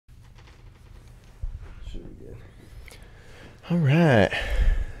Should be good. All right.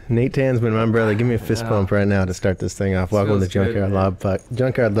 Nate Tanzman, my brother, give me a fist bump right now to start this thing off. Welcome to Junkyard Love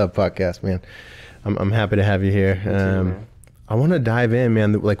Podcast, man. I'm happy to have you here. Man. I want to dive in,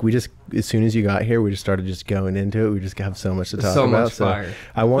 man. Like we just, as soon as you got here, we just started just going into it. We just have so much to talk about. Much fire.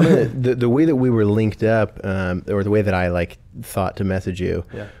 I want to, the way that we were linked up, or the way that I like thought to message you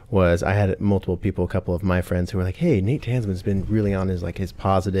was I had multiple people, a couple of my friends who were like, hey, Nate Tanzman's been really on his, like his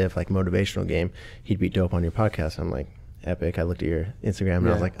positive, like motivational game. He'd be dope on your podcast. I'm like, epic. I looked at your Instagram and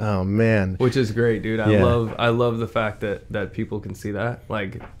I was like, oh man. Which is great, dude. I love the fact that people can see that.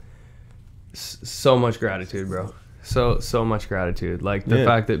 Like so much gratitude, bro. So much gratitude. Like the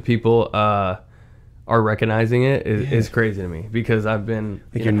fact that people are recognizing it is crazy to me, because I've been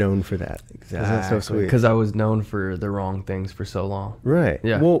like you're known for that. Exactly. That's so sweet. Because I was known for the wrong things for so long. Right.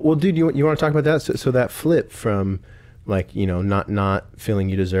 Yeah. Well, dude, you want to talk about that? So that flip from like, you know, not feeling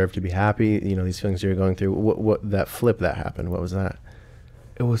you deserve to be happy, you know, these feelings you're going through, what that flip that happened, what was that?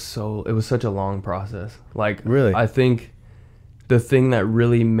 It was such a long process. Like, really, I think the thing that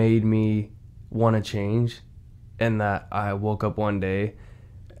really made me want to change, and that I woke up one day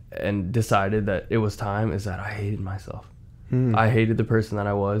and decided that it was time, is that I hated myself. I hated the person that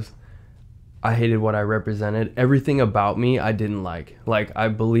I was. I hated what I represented. Everything about me I didn't like. Like, I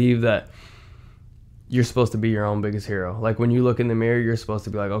believe that you're supposed to be your own biggest hero. Like, when you look in the mirror, you're supposed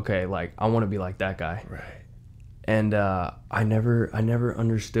to be like, okay, like, I want to be like that guy. Right. And I never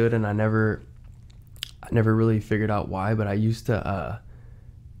understood, and I never really figured out why, but I used to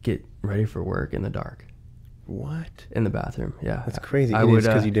get ready for work in the dark. What? In the bathroom, yeah. That's crazy. I would,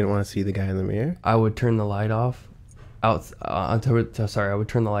 because you didn't want to see the guy in the mirror? I would turn the light off. I would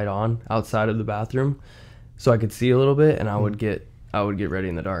turn the light on outside of the bathroom so I could see a little bit, and I would get ready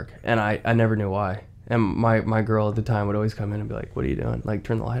in the dark. And I never knew why. And my girl at the time would always come in and be like, what are you doing? Like,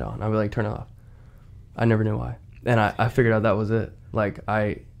 turn the light on. I'd be like, turn it off. I never knew why. And I figured out that was it. Like,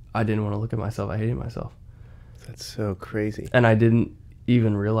 I didn't want to look at myself. I hated myself. That's so crazy. And I didn't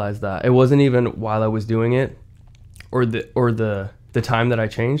even realize that. It wasn't even while I was doing it or the time that I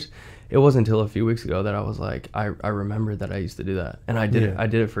changed. It wasn't until a few weeks ago that I was like, I remembered that I used to do that. And I did it. I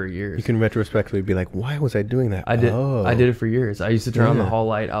did it for years. You can retrospectively be like, why was I doing that? I did it for years. I used to turn on the hall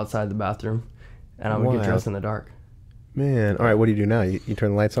light outside the bathroom, and I would get dressed in the dark. Man, all right, what do you do now? You turn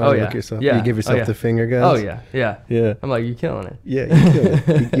the lights on, look at yourself? Yeah. You give yourself the finger guns? Yeah. I'm like, you're killing it. Yeah, you kill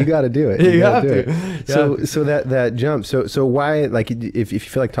it. You got to do it. You have do to. it. So that jump, so why, like, if you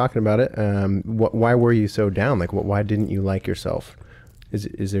feel like talking about it, why were you so down? Like, why didn't you like yourself?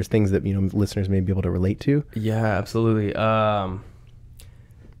 Is there things that, you know, listeners may be able to relate to? Yeah, absolutely. I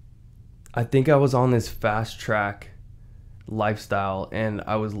think I was on this fast track lifestyle, and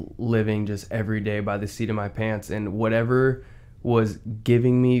I was living just every day by the seat of my pants, and whatever was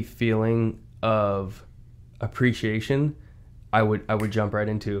giving me feeling of appreciation, I would jump right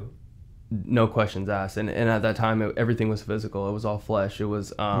into, no questions asked. And at that time, everything was physical. It was all flesh. It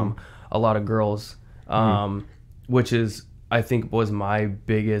was a lot of girls, which is, I think, was my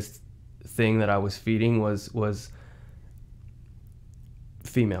biggest thing that I was feeding was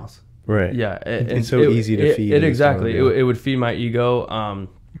females. Right. Yeah. It's so easy to feed. Exactly. It would feed my ego.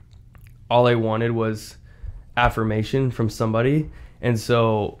 All I wanted was affirmation from somebody. And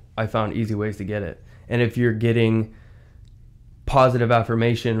so I found easy ways to get it. And if you're getting positive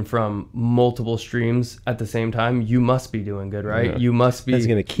affirmation from multiple streams at the same time, you must be doing good, right? Yeah. You must be. That's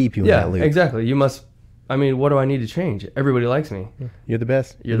going to keep you in that loop. Yeah, exactly. You must. I mean, what do I need to change? Everybody likes me. You're the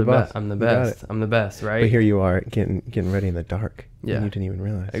best. You're the best. I'm the best. I'm the best, right? But here you are getting ready in the dark. Yeah. And you didn't even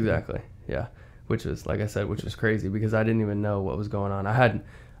realize. Exactly. Yeah. Which was, like I said, which was crazy, because I didn't even know what was going on.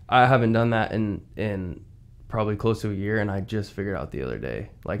 I haven't done that in probably close to a year, and I just figured out the other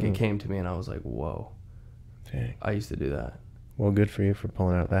day. Like, it came to me, and I was like, whoa. Dang. I used to do that. Well, good for you for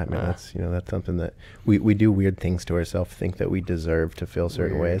pulling out that, man. That's something that we do weird things to ourselves, think that we deserve to feel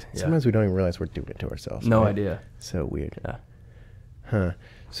certain ways. Yeah. Sometimes we don't even realize we're doing it to ourselves. No idea. So weird. Yeah. Huh.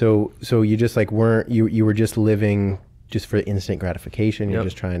 So you just like you were just living just for instant gratification. You're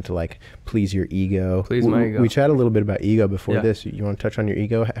just trying to like please your ego. Please my ego. We chatted a little bit about ego before this. You want to touch on your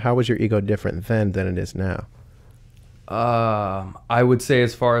ego? How was your ego different then than it is now? I would say,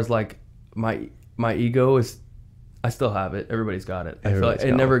 as far as like my ego is, I still have it. Everybody's got it. I feel like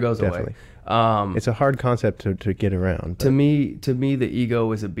it never goes away. It's a hard concept to get around. But. To me, the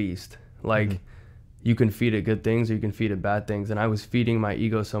ego is a beast. Like, you can feed it good things or you can feed it bad things. And I was feeding my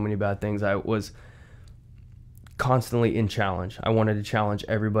ego so many bad things. I was constantly in challenge. I wanted to challenge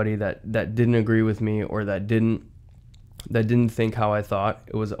everybody that didn't agree with me, or that didn't think how I thought.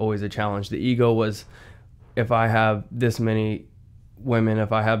 It was always a challenge. The ego was, if I have this many women,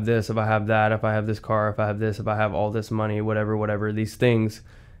 if I have this, if I have that, if I have this car, if I have this, if I have all this money, whatever, these things,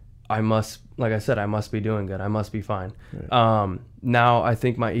 I must, like I said, I must be doing good. I must be fine. Right. Now I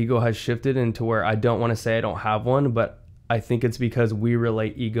think my ego has shifted into where I don't want to say I don't have one, but I think it's because we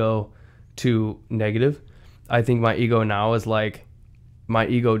relate ego to negative. I think my ego now is like, my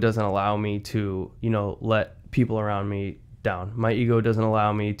ego doesn't allow me to, you know, let people around me down. My ego doesn't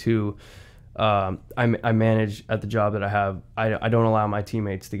allow me to, I manage at the job that I have. I don't allow my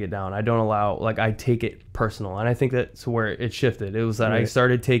teammates to get down. I don't allow, like, I take it personal. And I think that's where it shifted. It was that I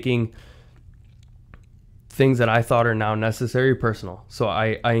started taking things that I thought are now necessary personal. So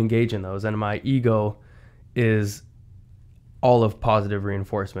I engage in those, and my ego is all of positive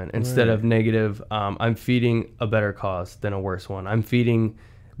reinforcement instead of negative. I'm feeding a better cause than a worse one. I'm feeding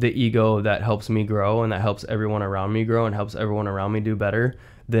the ego that helps me grow and that helps everyone around me grow and helps everyone around me do better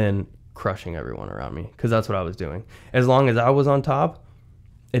than crushing everyone around me, because that's what I was doing. As long as I was on top,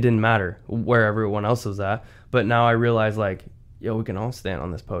 it didn't matter where everyone else was at. But now I realize, like, yo, we can all stand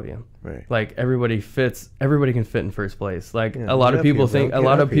on this podium. Right. Like, everybody can fit in first place. Like, a lot of people think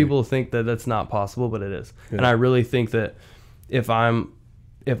that that's not possible, but it is. Yeah. And I really think that if I'm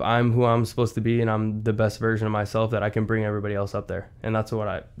who I'm supposed to be and I'm the best version of myself, that I can bring everybody else up there. And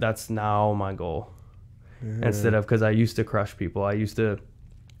that's now my goal. Yeah. Instead of, because I used to crush people. I used to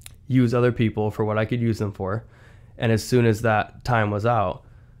use other people for what I could use them for. And as soon as that time was out,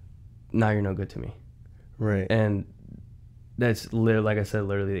 now you're no good to me. Right. And that's literally, like I said,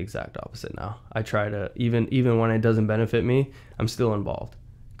 literally the exact opposite now. I try to, even when it doesn't benefit me, I'm still involved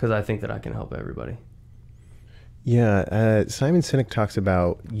because I think that I can help everybody. Yeah. Simon Sinek talks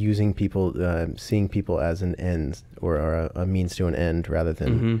about using people, seeing people as an end or a means to an end rather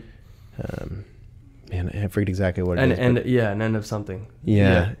than, man, I forget exactly what it is. An end of something.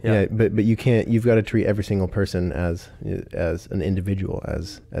 Yeah. But you can't. You've got to treat every single person as an individual,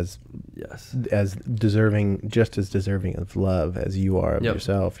 as deserving, just as deserving of love as you are of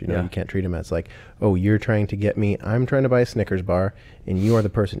yourself. You know, you can't treat them as like, oh, you're trying to get me. I'm trying to buy a Snickers bar, and you are the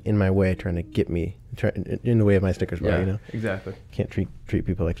person in my way trying to get me in the way of my Snickers bar. Yeah, you know, exactly. Can't treat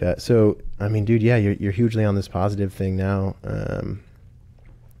people like that. So I mean, dude, yeah, you're hugely on this positive thing now.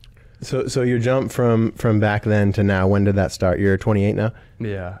 So your jump from back then to now, when did that start? You're 28 now?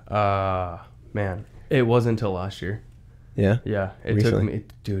 Yeah. Man, it wasn't until last year. Yeah? Yeah.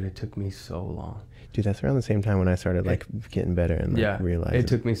 It took me so long. Dude, that's around the same time when I started like getting better and realizing. It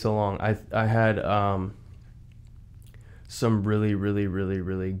took me so long. I had some really, really, really,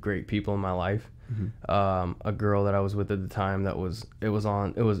 really great people in my life. Mm-hmm. A girl that I was with at the time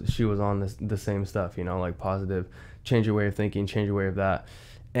she was on the same stuff, you know, like positive, change your way of thinking, change your way of that.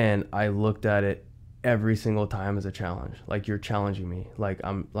 And I looked at it every single time as a challenge. Like, you're challenging me.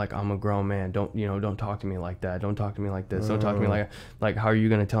 I'm a grown man. Don't talk to me like that. Don't talk to me like this. Don't talk to me like how are you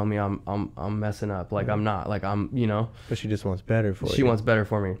gonna tell me I'm messing up? Like, I'm not. Like, I'm, you know. But she just wants better for you. She wants better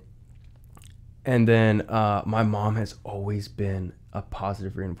for me. And then my mom has always been a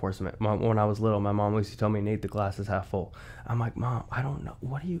positive reinforcement. When I was little, my mom used to tell me, Nate, the glass is half full. I'm like, Mom, I don't know.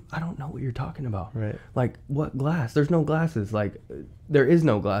 I don't know what you're talking about. Right. Like, what glass? There's no glasses. Like, there is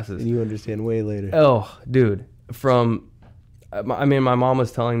no glasses. And you understand way later. Oh, dude. My mom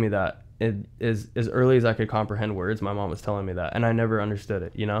was telling me that as early as I could comprehend words, my mom was telling me that. And I never understood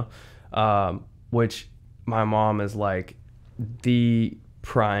it, you know? Which my mom is like the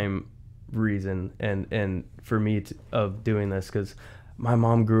prime reason and for me of doing this, because my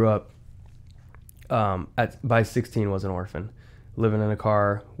mom grew up by 16 was an orphan, living in a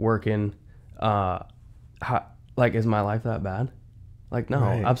car, working. Like, is my life that bad? Like, no,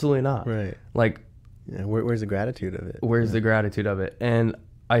 right. Absolutely not. Right. Like, yeah, where's the gratitude of it? Where's the gratitude of it? And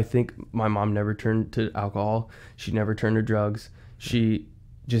I think my mom never turned to alcohol. She never turned to drugs. She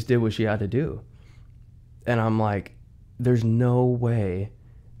just did what she had to do. And I'm like, there's no way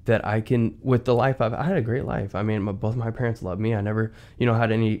that I can, with the life I had a great life. I mean, both my parents loved me. I never,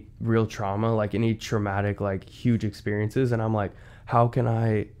 had any real trauma, like any traumatic, like huge experiences. And I'm like, how can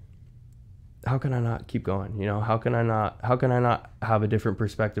I not keep going? How can I not have a different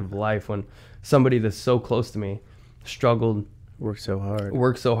perspective of life when somebody that's so close to me struggled, worked so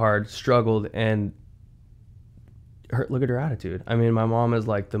hard, struggled, and look at her attitude. I mean, my mom is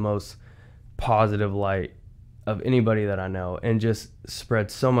like the most positive light of anybody that I know, and just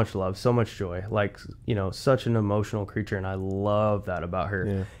spread so much love, so much joy, like, such an emotional creature. And I love that about her.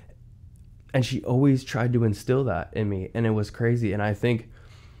 Yeah. And she always tried to instill that in me, and it was crazy. And I think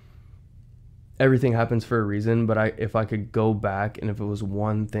everything happens for a reason, but if I could go back, and if it was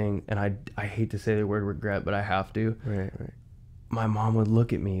one thing, and I hate to say the word regret, but I have to. Right. My mom would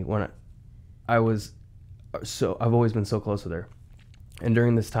look at me when I've always been so close with her. And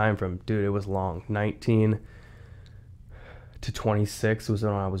during this time from, dude, it was long, 19 to 26 was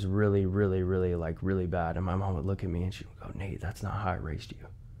when I was really, really, really, like, really bad. And my mom would look at me and she would go, Nate, that's not how I raised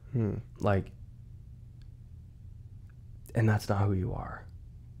you. Like, and that's not who you are.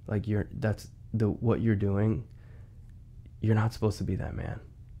 Like, what you're doing, you're not supposed to be that man.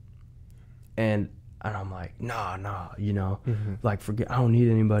 And I'm like, nah, you know, like, forget, I don't need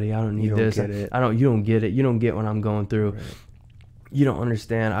anybody. I don't need this. You don't get it. You don't get what I'm going through. Right. You don't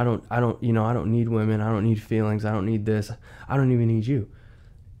understand. I don't, you know, I don't need women. I don't need feelings. I don't need this. I don't even need you.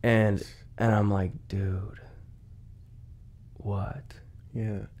 And I'm like, dude, what?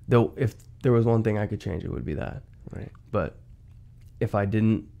 Yeah. Though, if there was one thing I could change, it would be that. Right. But if I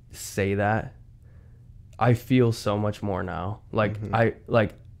didn't say that, I feel so much more now. Like,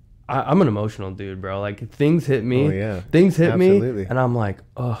 I'm an emotional dude, bro. Like, things hit me. Oh, yeah. Things hit me. And I'm like,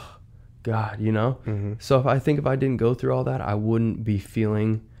 oh, God, you know? So if I didn't go through all that, I wouldn't be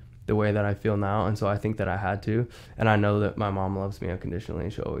feeling the way that I feel now. And so I think that I had to. And I know that my mom loves me unconditionally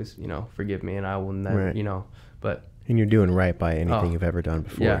and she'll always, you know, forgive me. And I will never, you know, but. And you're doing right by anything you've ever done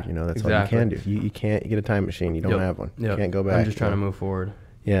before. Yeah, you know, that's all you can do. You can't get a time machine. You don't have one. You can't go back. I'm just trying to move forward.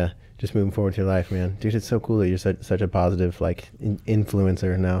 Yeah. Just moving forward to your life, man. Dude, it's so cool that you're such a positive, like,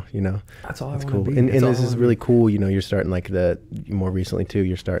 influencer now, you know? That's all I want to be. And this is really cool, you know, you're starting, like, more recently, too,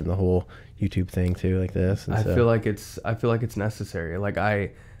 you're starting the whole YouTube thing, too, like this. And I feel like it's necessary. Like,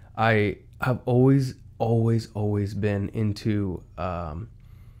 I have always been into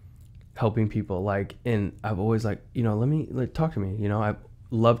helping people. Like, and I've always, like, you know, talk to me, you know? I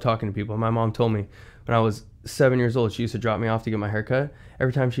love talking to people. My mom told me when I was 7 years old, she used to drop me off to get my hair cut.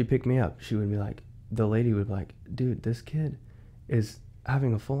 Every time she picked me up, she would be like, the lady would be like, dude, this kid is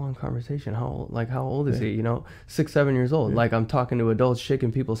having a full-on conversation. How old is he? You know, 6, 7 years old. Like, I'm talking to adults,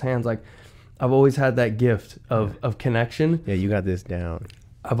 shaking people's hands. Like, I've always had that gift of connection. Yeah, you got this down.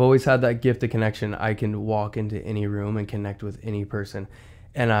 I've always had that gift of connection. I can walk into any room and connect with any person.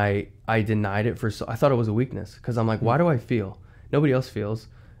 And I denied it I thought it was a weakness, because I'm like, why do I feel? Nobody else feels.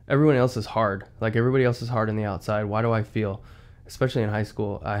 Everyone else is hard. Like, everybody else is hard on the outside. Why do I feel? Especially in high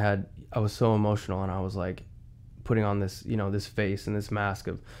school, I was so emotional, and I was like putting on this, you know, this face and this mask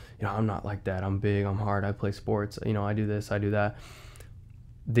of, you know, I'm not like that. I'm big, I'm hard, I play sports, you know, I do this, I do that.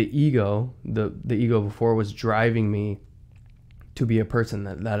 The ego before was driving me to be a person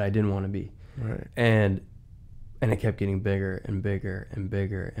that I didn't want to be. Right. And it kept getting bigger and bigger and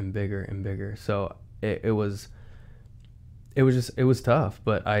bigger and bigger and bigger. So it was tough,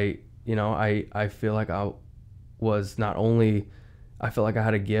 but I feel like I was not only, I feel like I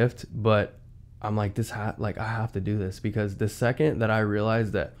had a gift, but I'm like, I have to do this, because the second that I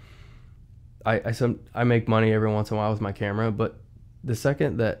realized that I make money every once in a while with my camera, but the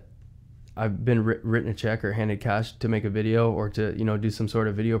second that I've been written a check or handed cash to make a video or to, you know, do some sort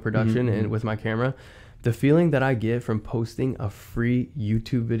of video production and with my camera, the feeling that I get from posting a free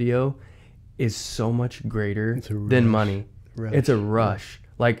YouTube video is so much greater than money. It's a rush.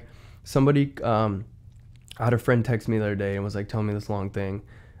 Like, somebody, I had a friend text me the other day and was like, telling me this long thing,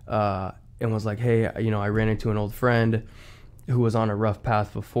 and was like, hey, you know, I ran into an old friend who was on a rough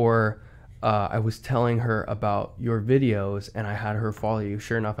path before. I was telling her about your videos and I had her follow you.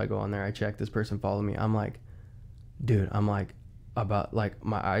 Sure enough, I go on there, I check, this person followed me. I'm like, dude, my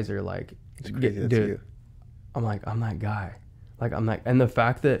eyes are like, dude, I'm like, I'm that guy. Like, I'm like, and the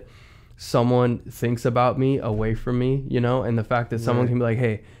fact that someone thinks about me away from me, you know, and the fact that someone can be like,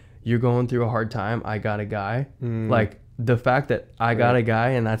 hey, you're going through a hard time, I got a guy. Like, the fact that I got a guy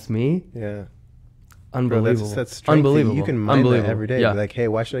and that's me. Yeah. Unbelievable. Bro, that's unbelievable. You can mind that every day. Yeah. Be like, hey,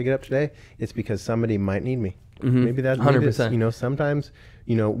 why should I get up today? It's because somebody might need me. Maybe that's 100%. You know, sometimes,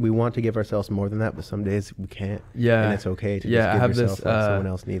 you know, we want to give ourselves more than that, but some days we can't. Yeah. And it's okay to just give yourself like, someone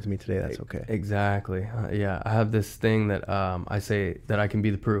else needs me today. That's okay. Exactly. Yeah. I have this thing that I say that I can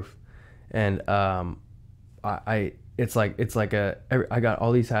be the proof. And it's like I got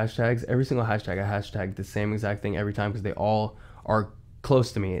all these hashtags. Every single hashtag, I hashtag the same exact thing every time, because they all are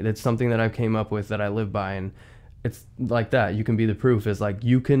close to me. It's something that I've came up with that I live by, and it's like that. You can be the proof. Is like,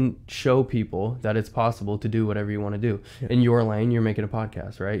 you can show people that it's possible to do whatever you want to do. Yeah. In your lane, you're making a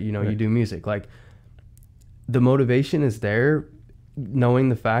podcast, right? You know, you do music. Like, the motivation is there, knowing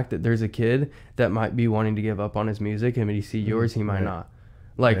the fact that there's a kid that might be wanting to give up on his music, and when he see yours, he might not.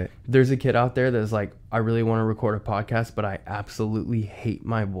 Like, there's a kid out there that's like, I really want to record a podcast, but I absolutely hate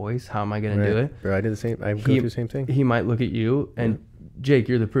my voice. How am I going to do it? Bro, I do the same. I go through the same thing. He might look at you and, Jake,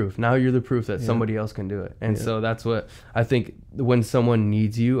 you're the proof. Now you're the proof that somebody else can do it. And so that's what I think, when someone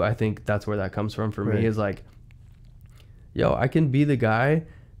needs you, I think that's where that comes from for me, is like, yo, I can be the guy.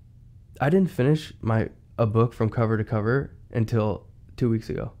 I didn't finish a book from cover to cover until 2 weeks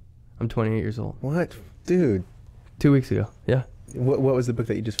ago. I'm 28 years old. What, dude? 2 weeks ago. Yeah. What was the book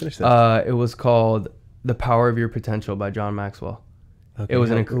that you just finished? Then? It was called The Power of Your Potential by John Maxwell. Okay. It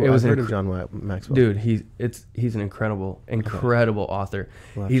was I've heard of John Maxwell. Dude, he's an incredible author.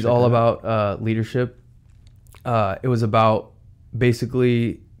 Well, He's all about leadership. It was about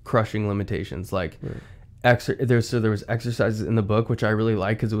basically crushing limitations. Like there was exercises in the book, which I really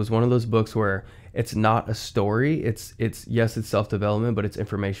like, because it was one of those books where it's not a story. It's self-development, but it's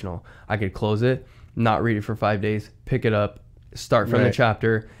informational. I could close it, not read it for 5 days, pick it up, start from the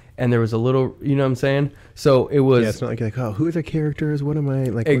chapter. And there was a little, you know what I'm saying? So it was... Yeah, it's not like, oh, who are the characters? What am I...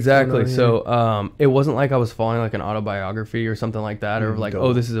 like? Exactly. So it wasn't like I was following like an autobiography or something like that, or like,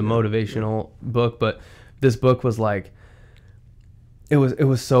 oh, this is a motivational book. But this book was like... It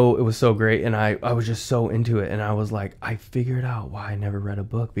was so great. And I was just so into it. And I was like, I figured out why I never read a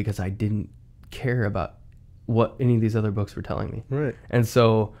book, because I didn't care about what any of these other books were telling me. Right. And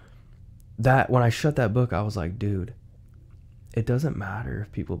so that when I shut that book, I was like, dude... It doesn't matter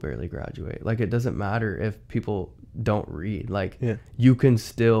if people barely graduate. Like, it doesn't matter if people don't read. Like, you can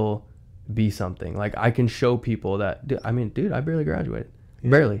still be something. Like, I can show people that, dude, I barely graduated.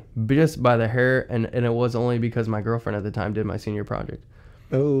 Yeah. Barely. Just by the hair. And it was only because my girlfriend at the time did my senior project.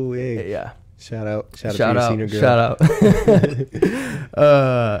 Oh, hey. Yeah. Shout out to your senior girl. Shout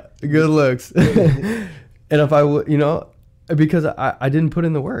out. Good looks. And if I would, because I didn't put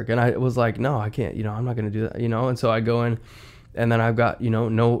in the work. And I was like, no, I can't, I'm not going to do that, And so I go in. And then I've got,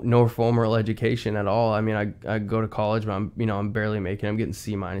 no formal education at all. I mean, I go to college, but I'm barely making, I'm getting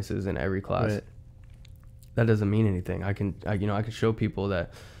C minuses in every class. Right. That doesn't mean anything. I can show people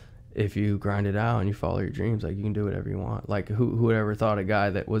that if you grind it out and you follow your dreams, like, you can do whatever you want. Like, who would ever thought a guy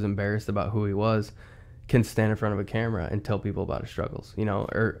that was embarrassed about who he was can stand in front of a camera and tell people about his struggles,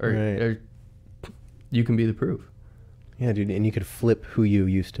 or you can be the proof. Yeah, dude. And you could flip who you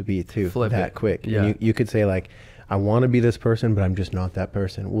used to be too. Flip that it. Quick. Yeah. And you could say, like, I want to be this person, but I'm just not that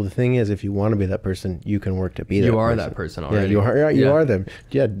person. Well, the thing is, if you want to be that person, you can work to be that person. You are that person already. Yeah, you are them.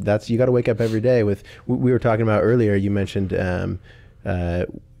 Yeah, you got to wake up every day with, we were talking about earlier, you mentioned you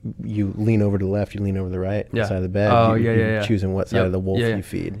lean over to the left, you lean over to the right side of the bed. Oh, you're choosing what side of the wolf you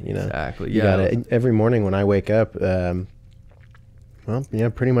feed, Exactly, You gotta, every morning when I wake up, pretty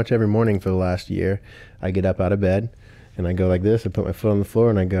much every morning for the last year, I get up out of bed and I go like this, I put my foot on the floor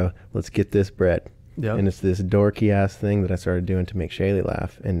and I go, let's get this bread. Yep. And it's this dorky ass thing that I started doing to make Shaylee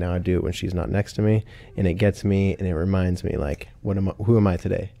laugh, and now I do it when she's not next to me, and it gets me and it reminds me, like, who am I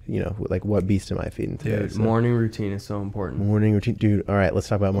today? Like, what beast am I feeding today? Dude, morning routine is so important. Morning routine, dude. All right, let's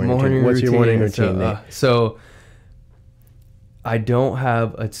talk about morning routine. What's your morning routine, Nate? So I don't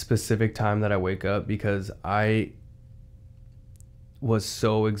have a specific time that I wake up, because I was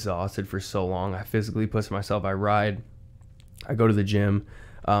so exhausted for so long. I physically push myself. I ride. I go to the gym.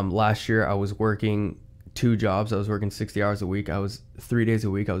 Last year I was working 2 jobs. I was working 60 hours a week. 3 days a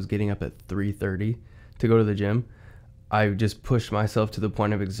week. I was getting up at 3:30 to go to the gym. I just pushed myself to the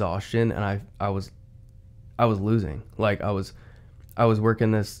point of exhaustion, and I was losing. Like, I was working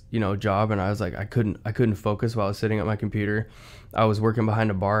this, job, and I was like, I couldn't focus while I was sitting at my computer. I was working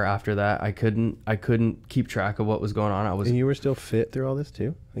behind a bar after that. I couldn't keep track of what was going on. And you were still fit through all this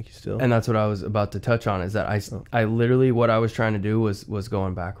too? Like, you still? And that's what I was about to touch on, is that I literally, what I was trying to do was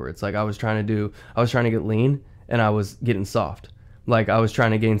going backwards. Like, I was trying to get lean, and I was getting soft. Like, I was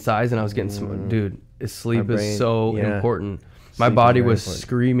trying to gain size, and I was getting dude, sleep is so important. My body was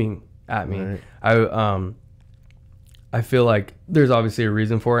screaming at me. Right. I feel like there's obviously a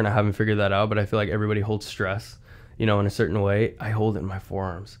reason for it, and I haven't figured that out, but I feel like everybody holds stress, in a certain way. I hold it in my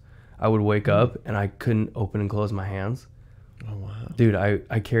forearms. I would wake up and I couldn't open and close my hands. Oh, wow. Dude, I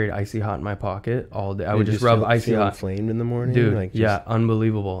carried icy hot in my pocket all day. I would just rub icy hot. Inflamed in the morning? Dude,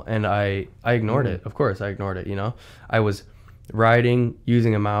 unbelievable. And I ignored it. Of course, I ignored it, I was riding,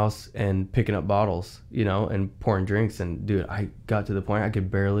 using a mouse, and picking up bottles, and pouring drinks. And, dude, I got to the point I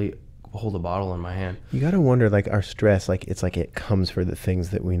could barely hold a bottle in my hand. You gotta wonder, like, our stress, like, it's like it comes for the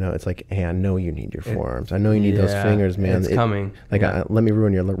things that we know. It's like, hey, I know you need your forearms. I know you need those fingers, man. It's coming. Like, let me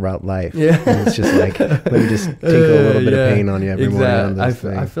ruin your life. Yeah. And it's just like, let me just tinkle a little bit of pain on you every morning. I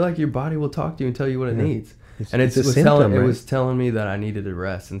feel like your body will talk to you and tell you what it needs. It was telling me that I needed to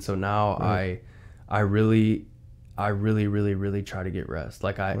rest. And so now I really try to get rest.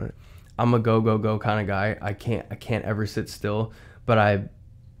 Like, I'm a go kind of guy. I can't ever sit still, but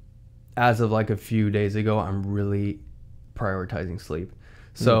as of like a few days ago, I'm really prioritizing sleep.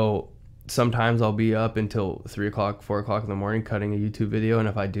 So sometimes I'll be up until 3 o'clock, 4 o'clock in the morning cutting a YouTube video. And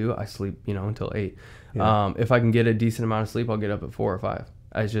if I do, I sleep, until 8. Yeah. If I can get a decent amount of sleep, I'll get up at 4 or 5.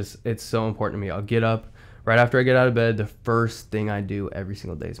 It's so important to me. I'll get up, Right after I get out of bed, the first thing I do every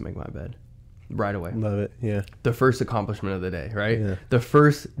single day is make my bed. Right away. Love it. Yeah. The first accomplishment of the day, right? Yeah. The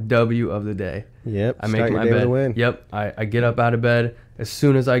first W of the day. Yep. I make my bed. Yep. I get up out of bed. As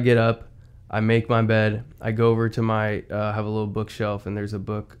soon as I get up, I make my bed. I go over to my, have a little bookshelf, and there's a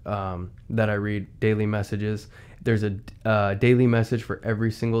book that I read, Daily Messages. There's a daily message for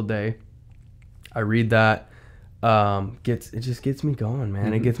every single day. I read that. It just gets me going,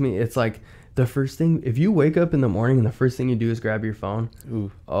 man. It gets me, it's like the first thing, if you wake up in the morning and the first thing you do is grab your phone,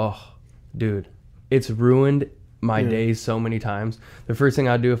 oh, dude, it's ruined my days so many times. The first thing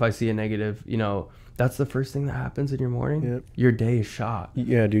I do if I see a negative, that's the first thing that happens in your morning. Yep. Your day is shot.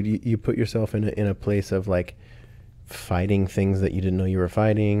 Yeah, dude, you put yourself in a place of like fighting things that you didn't know you were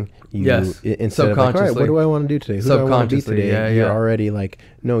fighting. Instead of like, all right, what do I want to do today? Who do I want to be today? You're already like,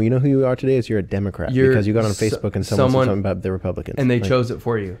 no, you know who you are today is you're a Democrat because you got on Facebook and someone said something about the Republicans. And they chose it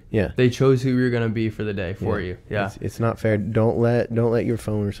for you. Yeah. They chose who you're going to be for the day for you. Yeah. It's not fair. Don't let your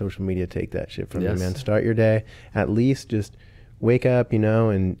phone or social media take that shit from you, man. Start your day. At least just wake up,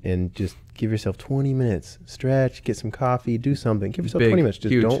 and just give yourself 20 minutes. Stretch, get some coffee, do something. Give yourself 20 minutes.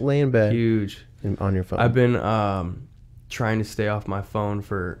 Just don't lay in bed. On your phone. I've been trying to stay off my phone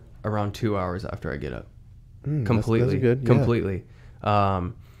for around 2 hours after I get up. Completely. That's good. Completely.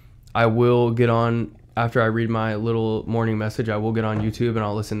 I will get on after I read my little morning message. I will get on YouTube and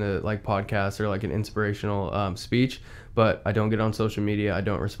I'll listen to like podcasts or like an inspirational speech. But I don't get on social media. I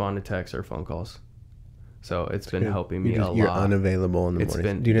don't respond to texts or phone calls. So it's been helping me a lot. You're unavailable in the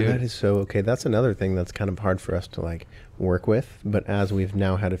morning. Dude, that is so okay. That's another thing that's kind of hard for us to like work with. But as we've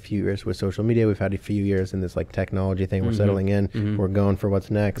now had a few years with social media, we've had a few years in this like technology thing. We're settling in. We're going for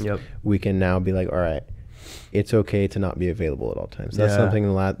what's next. We can now be like, all right, it's okay to not be available at all times. That's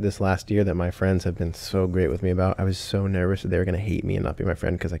something this last year that my friends have been so great with me about. I was so nervous that they were going to hate me and not be my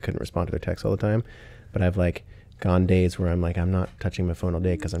friend because I couldn't respond to their texts all the time. But I've like gone days where I'm like, I'm not touching my phone all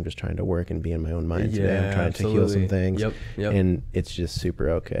day because I'm just trying to work and be in my own mind today. I'm trying to heal some things. And it's just super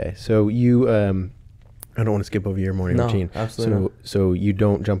okay. So you, I don't want to skip over your morning routine. Absolutely so you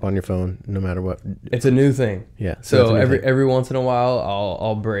don't jump on your phone no matter what. It's a new thing. Yeah. So every once in a while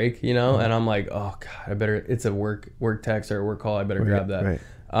I'll break, and I'm like, oh God, I better, it's a work text or a work call. I better grab that.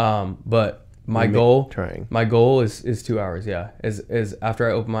 Right. But my goal is 2 hours. Yeah. Is after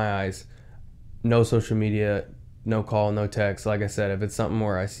I open my eyes, no social media, no call, no text. Like I said, if it's something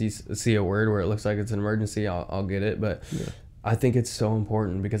where I see a word where it looks like it's an emergency, I'll get it. But I think it's so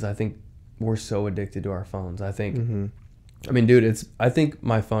important because I think we're so addicted to our phones. I think, I mean, dude, I think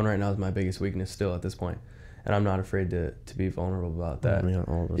my phone right now is my biggest weakness still at this point. And I'm not afraid to be vulnerable about that.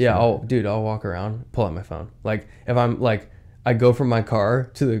 I'll walk around, pull out my phone. Like if I'm like, I go from my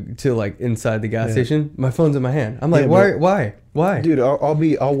car to like inside the gas station, my phone's in my hand. I'm like, why? Dude,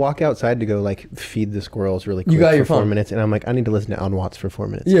 I'll walk outside to go like feed the squirrels really quick for 4 minutes, and I'm like, I need to listen to On Watts for 4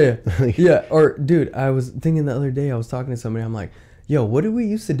 minutes. Yeah. Or dude, I was thinking the other day, I was talking to somebody, I'm like, yo, what did we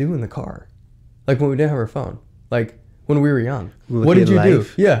used to do in the car? Like when we didn't have our phone, like when we were young. What did you do?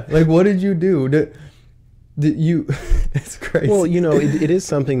 Yeah, like what did you do? It's crazy. Well, it is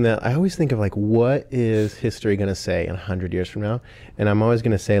something that I always think of, like, what is history going to say in 100 years from now? And I'm always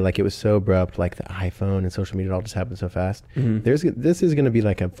going to say, like, it was so abrupt, like the iPhone and social media, it all just happened so fast. This is going to be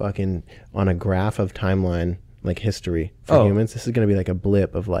like a fucking, on a graph of timeline, like history for humans. This is going to be like a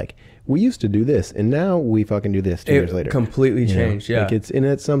blip of like, we used to do this and now we fucking do this 2 years later. Completely changed. Yeah. Like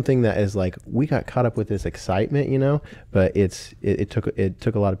it's something that is like, we got caught up with this excitement, but it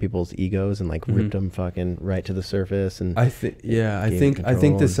took a lot of people's egos and like ripped them fucking right to the surface. And I think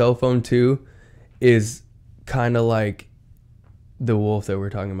the cell phone too is kind of like the wolf that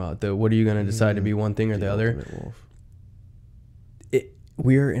we're talking about. What are you going to decide to be, one thing or the other? Wolf.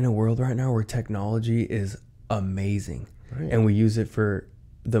 We are in a world right now where technology is amazing, and we use it for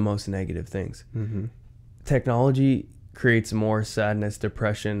the most negative things. Technology creates more sadness,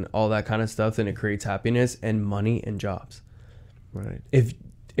 depression, all that kind of stuff than it creates happiness and money and jobs. Right. If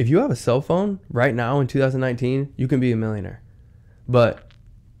you have a cell phone right now in 2019, you can be a millionaire, but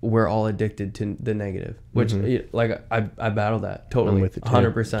we're all addicted to the negative, which like I battle that totally. I'm with it,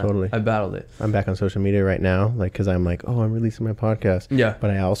 100%. Totally. I battled it. I'm back on social media right now, like, cause I'm like, oh, I'm releasing my podcast. Yeah. But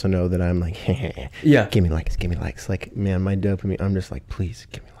I also know that I'm like, give me likes. Like, man, my dopamine, I'm just like, please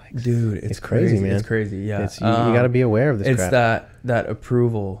give me likes. Dude, it's crazy, man. It's crazy. Yeah. You got to be aware of this it's crap. that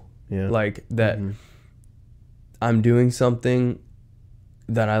approval. Yeah. Like that I'm doing something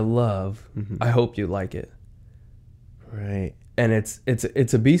that I love. I hope you like it. Right. And it's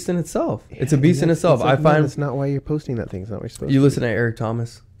a beast in itself. It's a beast in itself. I find it's not why you're posting that thing. It's not what you're supposed to. You listen to Eric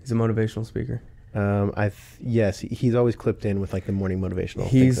Thomas. He's a motivational speaker. Yes, he's always clipped in with like the morning motivational.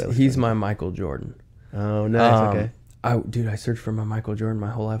 He's my Michael Jordan. Oh, nice. Okay. I searched for my Michael Jordan my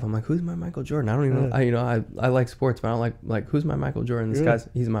whole life. I'm like, who's my Michael Jordan? I don't even know. I like sports, but I don't like who's my Michael Jordan?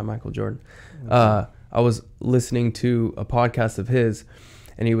 He's my Michael Jordan. I was listening to a podcast of his,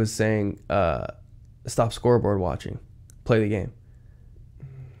 and he was saying, stop scoreboard watching, play the game.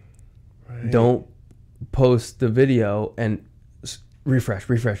 Right. Don't post the video and refresh.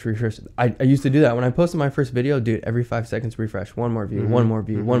 I used to do that when I posted my first video, dude. Every 5 seconds, refresh. One more view, one more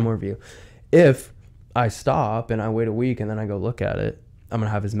view, one more view. If I stop and I wait a week and then I go look at it, I'm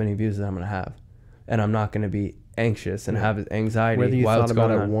gonna have as many views as I'm gonna have, and I'm not gonna be anxious and have anxiety. Whether you while thought it's about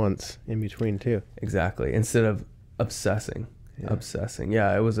going it on. once in between too. Exactly. Instead of obsessing.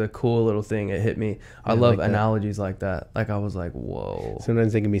 Yeah, it was a cool little thing. It hit me. I love like analogies like that. Like I was like, whoa.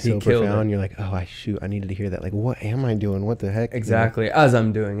 Sometimes they can be so profound. You're like, oh, I needed to hear that. Like, what am I doing? What the heck? Exactly. As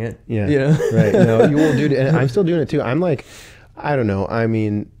I'm doing it. Yeah. You know? Right. No, you will do it. And I'm still doing it too. I'm like, I don't know. I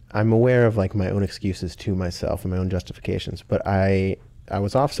mean, I'm aware of like my own excuses to myself and my own justifications, but I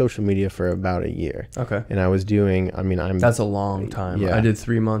was off social media for about a year. Okay. And I was doing, that's a long time. Yeah. I did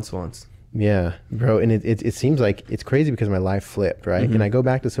 3 months once. Yeah, bro. And it seems like it's crazy because my life flipped, right? And I go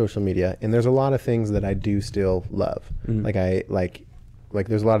back to social media and there's a lot of things that I do still love. Like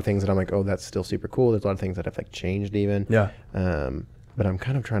there's a lot of things that I'm like, oh, that's still super cool. There's a lot of things that have like changed even. Yeah. But I'm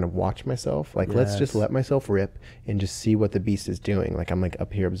kind of trying to watch myself. Like, let's just let myself rip and just see what the beast is doing. Like, I'm like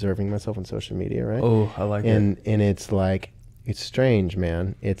up here observing myself on social media, right? Oh, I like it. And it's like, it's strange,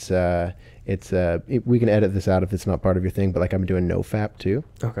 man. We can edit this out if it's not part of your thing, but like I'm doing NoFap too.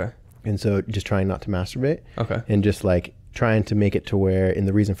 Okay. And so just trying not to masturbate. Okay. And just like trying to make it to where, and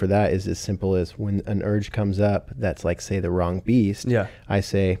the reason for that is as simple as when an urge comes up that's like, say, the wrong beast. Yeah. I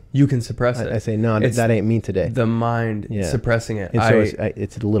say, you can suppress it. I say, no, that ain't me today. The mind suppressing it. And so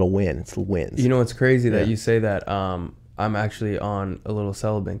it's a little win. It's wins. You know, it's crazy that you say that. I'm actually on a little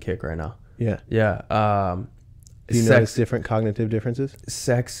celibate kick right now. Yeah. Yeah. Do you notice different cognitive differences?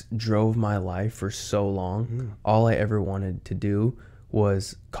 Sex drove my life for so long. All I ever wanted to do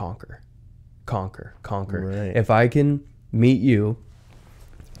was conquer. Right. If I can meet you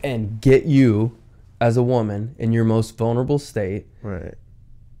and get you as a woman in your most vulnerable state, right,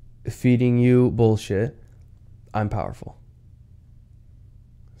 feeding you bullshit, I'm powerful.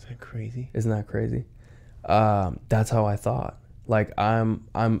 Is that crazy? Isn't that crazy? That's how I thought. Like I am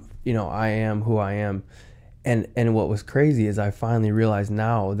who I am. And what was crazy is I finally realized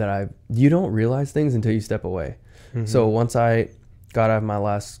now that you don't realize things until you step away. So once I got out of my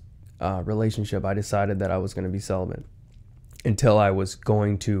last relationship, I decided that I was going to be celibate. Until I was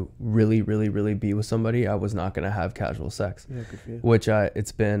going to really, really, really be with somebody, I was not going to have casual sex. Yeah, good for you. Which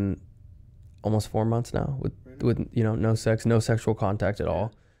it's been almost 4 months now with no sex, no sexual contact at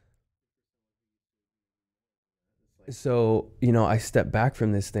all. So, I stepped back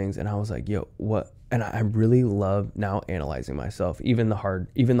from these things and I was like, yo, what? And I really love now analyzing myself, even the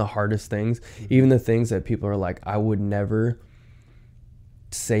hardest things, even the things that people are like, I would never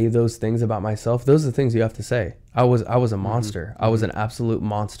say those things about myself. Those are the things you have to say. I was a monster. I was an absolute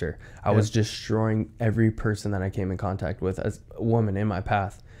monster. I was destroying every person that I came in contact with as a woman in my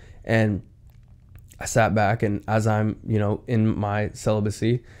path. And I sat back, and as I'm, in my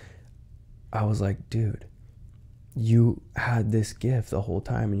celibacy, I was like, dude, you had this gift the whole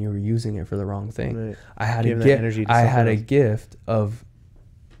time and you were using it for the wrong thing. Right. I had a gift of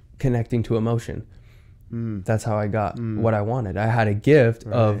connecting to emotion. That's how I got what I wanted. I had a gift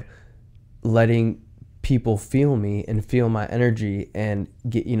of letting people feel me and feel my energy and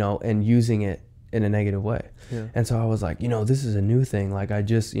get, and using it in a negative way. Yeah. And so I was like, this is a new thing. Like I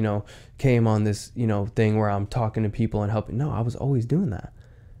just, came on this, thing where I'm talking to people and helping. No, I was always doing that.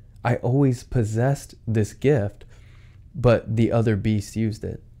 I always possessed this gift, but the other beast used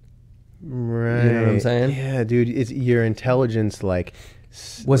it. Right. You know what I'm saying? Yeah, dude. It's your intelligence,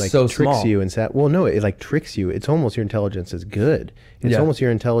 was so tricks small. You and it tricks you. It's almost your intelligence is good. It's almost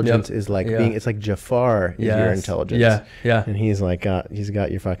your intelligence is like being. It's like Jafar is your intelligence. Yeah. And he's like he's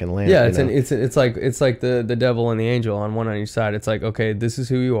got your fucking lamp. Yeah, it's like the devil and the angel on one on each side. It's like, okay, this is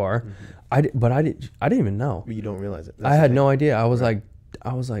who you are. I didn't even know. But you don't realize it. I had no idea. I was like,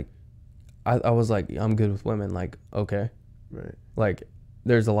 I'm good with women. Like, okay, right. Like,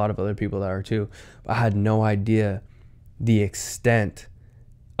 there's a lot of other people that are too. I had no idea the extent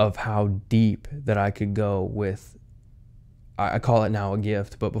of how deep that I could go with. I call it now a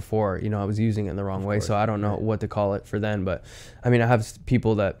gift, but before, I was using it in the wrong way. So I don't know what to call it for then. But I mean, I have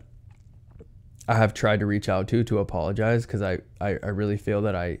people that I have tried to reach out to apologize, because I really feel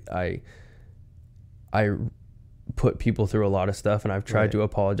that I put people through a lot of stuff, and I've tried to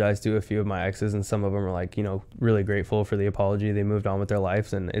apologize to a few of my exes, and some of them are like, really grateful for the apology. They moved on with their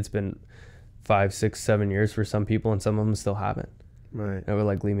lives, and it's been 5, 6, 7 years for some people, and some of them still haven't. Right. And they were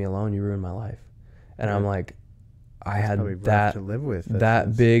like, leave me alone, you ruined my life. And I'm like, I had that to live with.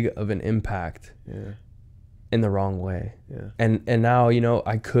 That big of an impact in the wrong way. Yeah. And now, you know,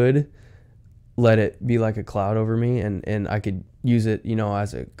 I could let it be like a cloud over me, and I could use it, you know,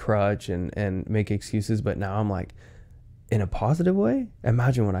 as a crutch and make excuses. But now I'm like, in a positive way,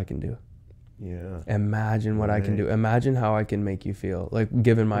 imagine what I can do. Yeah. Imagine what I can do. Imagine how I can make you feel, like,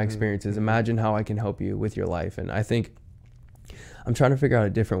 given my experiences. Imagine how I can help you with your life. And I think I'm trying to figure out a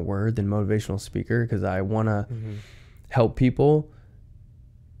different word than motivational speaker, because I want to help people.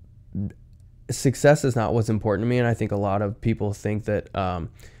 Success is not what's important to me. And I think a lot of people think that,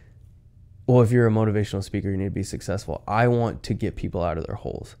 well, if you're a motivational speaker, you need to be successful. I want to get people out of their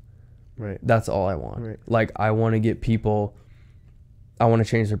holes. Right. That's all I want. Right. Like, I want to get people, I want to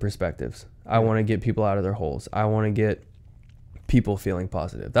change their perspectives. I want to get people out of their holes. I want to get people feeling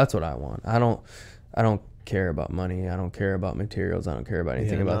positive. That's what I want. I don't care about money. I don't care about materials. I don't care about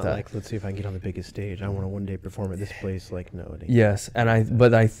anything about that. Like, let's see if I can get on the biggest stage. I want to one day perform at this place. Like, no. It ain't. Yes. And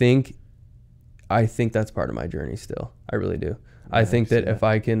but I think that's part of my journey still. I really do. I think that if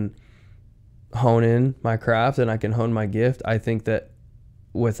I can hone in my craft and I can hone my gift, I think that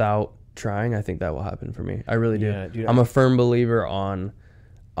without trying, I think that will happen for me. I really do. Yeah, dude, I'm a firm believer on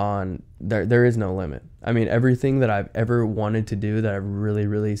there is no limit. I mean, everything that I've ever wanted to do that I've really,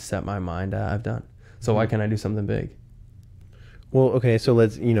 really set my mind at, I've done. So why can't I do something big? Well, okay, so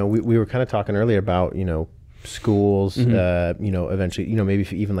let's, you know, we were kind of talking earlier about, you know, schools, you know, eventually, you know, maybe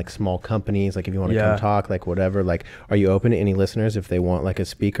even like small companies, like if you want to come talk, like whatever, like, are you open to any listeners if they want like a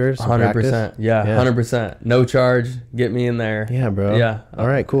speaker? 100%. Yeah, 100%. No charge. Get me in there. Yeah, bro. Yeah. All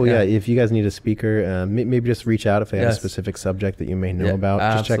right, cool. Yeah. If you guys need a speaker, maybe just reach out if they have a specific subject that you may know about.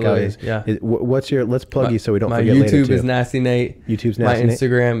 Just check out what's your, let's plug you so we don't forget later too. My YouTube is NastyNate. YouTube's NastyNate. My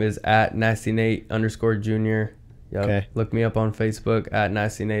Instagram is at NastyNate_Jr. Yep. Okay. Look me up on Facebook at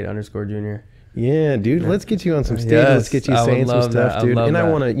NastyNate_Jr. Yeah, dude, let's get you on some stage. Let's get you saying some stuff, dude. And I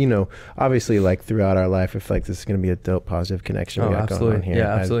want to, you know, obviously, like throughout our life, if like this is going to be a dope, positive connection we got going on here.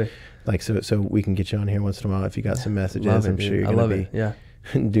 Yeah, absolutely. Like, so we can get you on here once in a while if you got some messages. I'm sure you're going to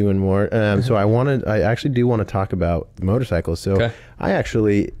be doing more. So I actually do want to talk about motorcycles. So I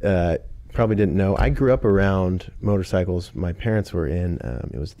actually probably didn't know. I grew up around motorcycles. My parents were in,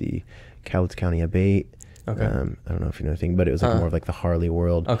 it was the Cowlitz County Abate. Okay. I don't know if you know anything, but it was like more of like the Harley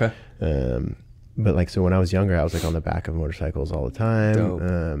world. Okay. But like, so when I was younger, I was like on the back of motorcycles all the time.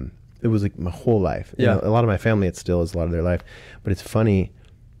 Dope. It was like my whole life. You know, a lot of my family, it still is a lot of their life, but it's funny,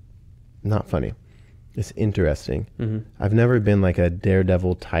 not funny. It's interesting. I've never been like a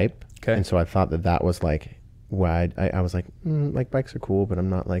daredevil type. Okay. And so I thought that was like why I was like, like bikes are cool, but I'm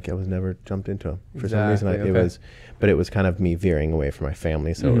not like, I was never jumped into them for some reason. It was kind of me veering away from my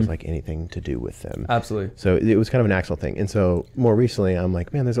family. So it was like anything to do with them. Absolutely. So it was kind of an actual thing. And so more recently I'm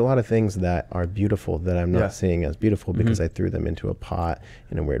like, man, there's a lot of things that are beautiful that I'm not seeing as beautiful because I threw them into a pot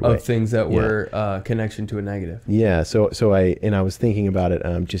in a weird way. Of things that were connection to a negative. Yeah. So I was thinking about it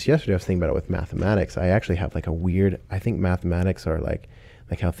just yesterday. I was thinking about it with mathematics. I actually have like a weird, I think mathematics are like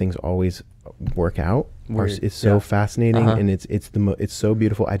how things always work out. It's so fascinating, and it's so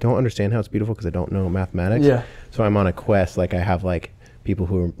beautiful. I don't understand how it's beautiful because I don't know mathematics. Yeah. So I'm on a quest. Like I have like people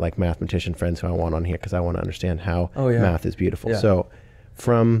who are like mathematician friends who I want on here because I want to understand how math is beautiful. So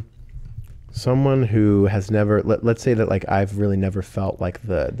from someone who has never, let's say that like I've really never felt like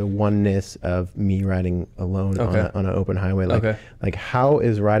the oneness of me riding alone on an open highway. Like how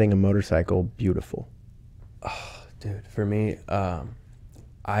is riding a motorcycle beautiful? Oh, dude, for me,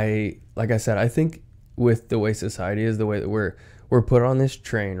 like I said, I think with the way society is, the way that we're put on this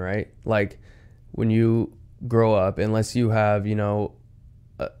train, right? Like when you grow up, unless you have, you know,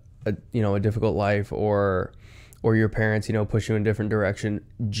 a difficult life or your parents, you know, push you in a different direction,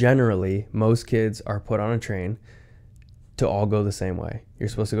 generally most kids are put on a train to all go the same way. You're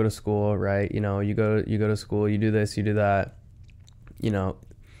supposed to go to school, right? You know, you go to school, you do this, you do that. You know,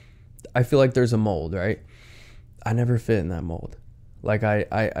 I feel like there's a mold, right? I never fit in that mold. Like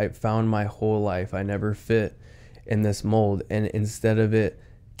I found my whole life, I never fit in this mold. And instead of it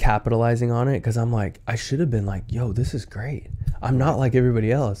capitalizing on it, because I'm like, I should have been like, yo, this is great. I'm not like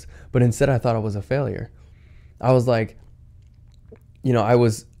everybody else. But instead I thought I was a failure. I was like, you know, I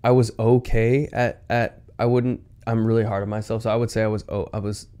was okay I'm really hard on myself. So I would say I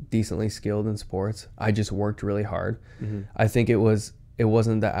was decently skilled in sports. I just worked really hard. I think it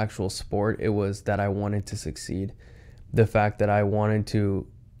wasn't the actual sport. It was that I wanted to succeed. The fact that I wanted to,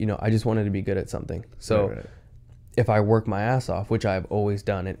 you know, I just wanted to be good at something. So if I work my ass off, which I've always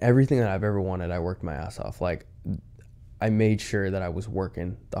done, and everything that I've ever wanted, I worked my ass off. Like I made sure that I was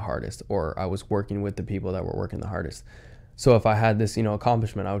working the hardest, or I was working with the people that were working the hardest. So if I had this, you know,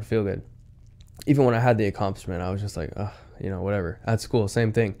 accomplishment, I would feel good. Even when I had the accomplishment, I was just like, oh, you know, whatever. At school,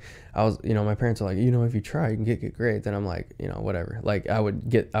 same thing. I was, you know, my parents are like, you know, if you try, you can get good grades. And I'm like, you know, whatever. Like I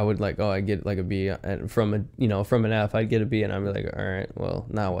would like, oh, I get like a B, and from a, you know, from an F, I'd get a B, and I'd be like, all right, well,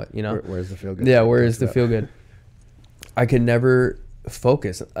 now what, you know? Where's the feel good? Yeah, where's the feel good? I could never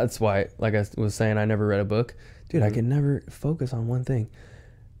focus. That's why, like I was saying, I never read a book. Dude, I could never focus on one thing.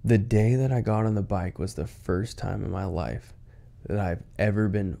 The day that I got on the bike was the first time in my life that I've ever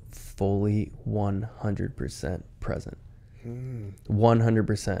been fully 100% present.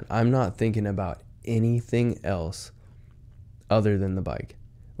 100%. I'm not thinking about anything else other than the bike.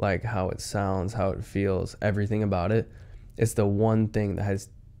 Like how it sounds, how it feels, everything about it. It's the one thing that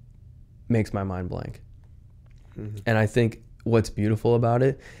makes my mind blank. And I think what's beautiful about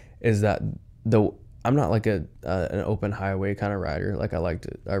it is that I'm not like an open highway kind of rider. Like I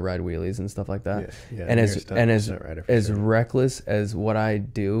ride wheelies and stuff like that. Yeah, and as reckless as what I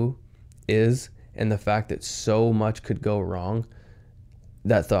do is, and the fact that so much could go wrong,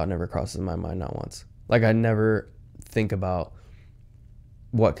 that thought never crosses my mind, not once. Like I never think about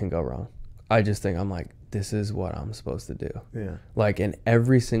what can go wrong. I just think, I'm like, this is what I'm supposed to do. Yeah. Like, and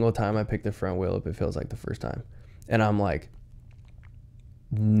every single time I pick the front wheel up, it feels like the first time. And I'm like,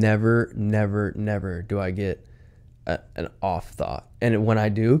 never do I get an off thought. And when I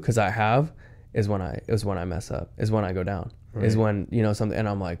do, because I have, is when I mess up, is when I go down, is when, you know, something, and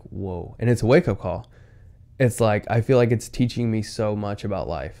I'm like, whoa. And it's a wake up call. It's like, I feel like it's teaching me so much about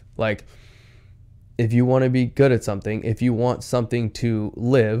life. Like, if you want to be good at something, if you want something to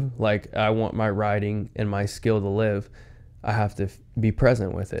live, like I want my riding and my skill to live, I have to be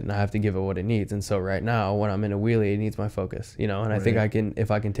present with it, and I have to give it what it needs. And so right now, when I'm in a wheelie, it needs my focus, you know. And I think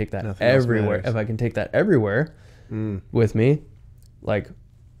if I can take that everywhere, with me, like,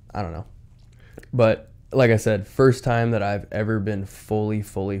 I don't know. But like I said, first time that I've ever been fully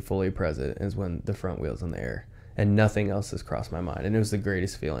present is when the front wheel's in the air, and nothing else has crossed my mind, and it was the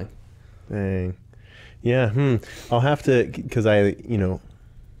greatest feeling. Dang. Yeah. I'll have to, because I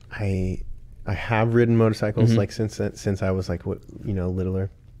have ridden motorcycles like since I was like,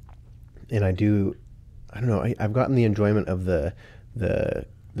 littler, and I don't know, I've gotten the enjoyment of the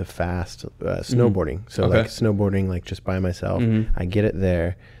fast snowboarding. So like snowboarding, like just by myself, I get it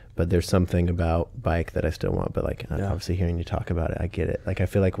there, but there's something about bike that I still want. But like obviously hearing you talk about it, I get it. Like I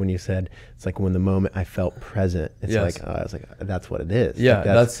feel like when you said it's like when the moment I felt present, it's like I was like, that's what it is. Yeah, like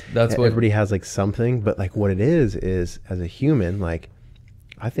that's what everybody has, like something, but like what it is as a human, like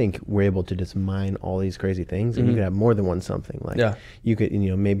I think we're able to just mine all these crazy things, and you could have more than one something. Like you could,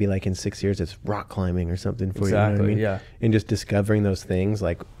 maybe like in 6 years it's rock climbing or something for you. You know what I mean? Yeah. And just discovering those things,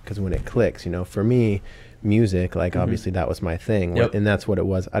 like, because when it clicks, for me, music, like obviously that was my thing, and that's what it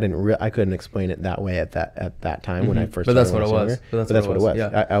was. I couldn't explain it that way at that time when I first. But that's what it was. But that's what it was.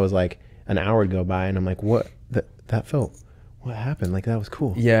 Yeah. I was like, an hour would go by, and I'm like, what? That felt. What happened? Like that was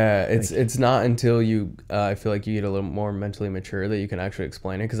cool. Yeah, it's not until you I feel like you get a little more mentally mature that you can actually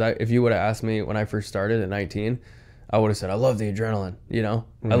explain it. Because if you would have asked me when I first started at 19, I would have said I love the adrenaline.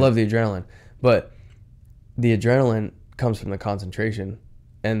 I love the adrenaline, but the adrenaline comes from the concentration,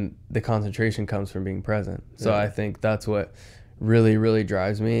 and the concentration comes from being present. So I think that's what really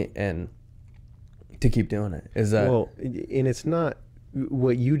drives me, and to keep doing it is that. Well, and it's not.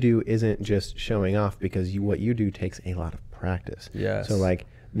 What you do isn't just showing off, because what you do takes a lot of practice. Yes. So like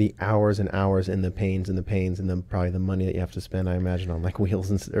the hours and hours and the pains and then probably the money that you have to spend, I imagine, on like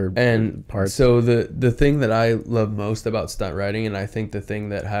wheels and parts. So the thing that I love most about stunt riding, and I think the thing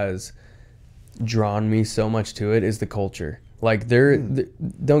that has drawn me so much to it, is the culture. Like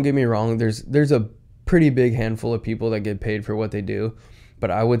don't get me wrong, there's a pretty big handful of people that get paid for what they do,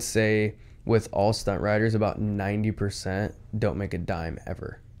 but I would say with all stunt riders, about 90% don't make a dime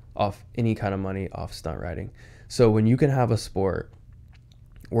ever off any kind of money off stunt riding. So when you can have a sport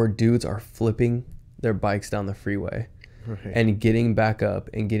where dudes are flipping their bikes down the freeway and getting back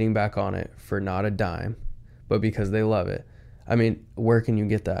up and getting back on it for not a dime, but because they love it. I mean, where can you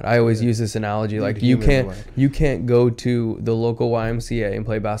get that? I always use this analogy, like you can't go to the local YMCA and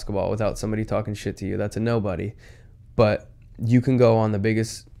play basketball without somebody talking shit to you. That's a nobody. But you can go on the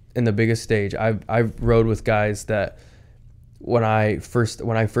biggest stage. I've rode with guys that when I first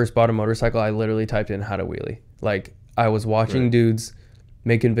bought a motorcycle, I literally typed in how to wheelie. Like I was watching dudes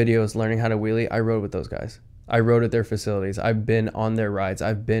making videos learning how to wheelie. I rode with those guys. I rode at their facilities. I've been on their rides.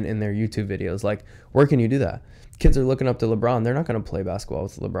 I've been in their YouTube videos. Like, where can you do that? Kids are looking up to LeBron. They're not going to play basketball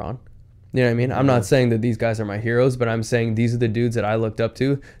with LeBron. You know what I mean? I'm not saying that these guys are my heroes, but I'm saying these are the dudes that I looked up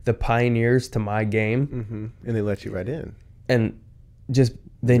to, the pioneers to my game. And they let you right in. And just,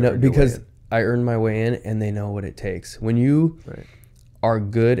 they know, because I earned my way in, and they know what it takes. When you are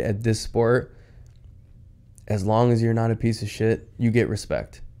good at this sport, as long as you're not a piece of shit, you get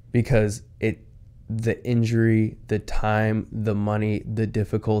respect, because the injury, the time, the money, the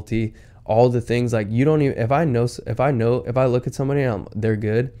difficulty, all the things, like, you don't even, if I look at somebody and they're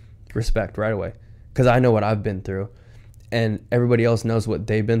good, respect right away, because I know what I've been through, and everybody else knows what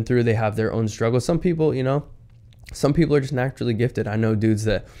they've been through. They have their own struggles. Some people, you know, some people are just naturally gifted. I know dudes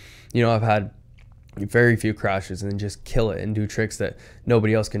that, you know, I've had very few crashes and just kill it and do tricks that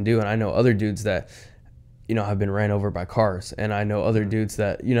nobody else can do. And I know other dudes that, you know, have been ran over by cars. And I know other dudes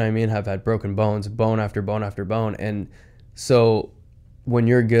that, you know what I mean, have had broken bones, bone after bone after bone. And so when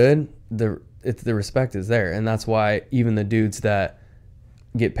you're good, the respect is there. And that's why even the dudes that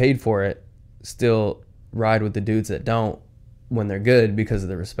get paid for it still ride with the dudes that don't when they're good, because of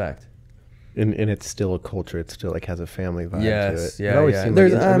the respect. And it's still a culture. It still like has a family vibe yes, to it. Yeah.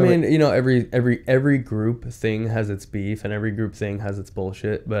 There's, I mean, you know, every group thing has its beef, and every group thing has its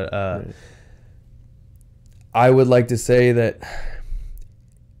bullshit. But I would like to say that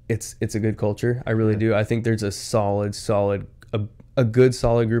it's a good culture. I really do. I think there's a good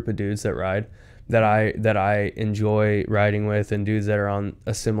solid group of dudes that ride, that I enjoy riding with, and dudes that are on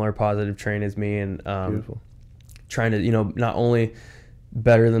a similar positive train as me, and trying to, you know, not only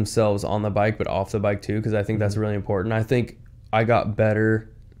better themselves on the bike but off the bike too, because I think that's really important. I think I got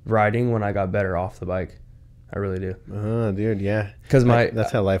better riding when I got better off the bike. I really do. Oh, dude, yeah. Because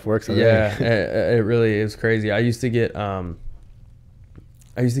that's how life works. Yeah, it really is crazy. I used to get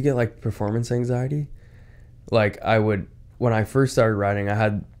like performance anxiety. Like, when I first started riding, I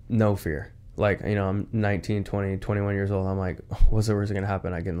had no fear. Like, you know, I'm 19, 20, 21 years old. I'm like, what's the worst that can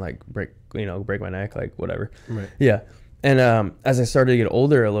happen? I can like break my neck, like whatever. Right. Yeah. And as I started to get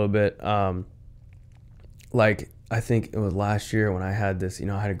older a little bit, like, I think it was last year when I had this, you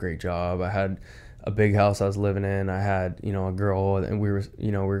know, I had a great job. I had a big house I was living in. I had, you know, a girl, and we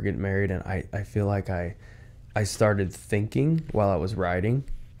were getting married. And I feel like I started thinking while I was riding,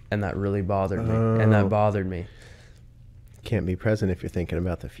 and that really bothered me. And that bothered me. Can't be present if you're thinking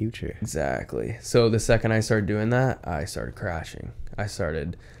about the future. Exactly. So the second I started doing that, I started crashing.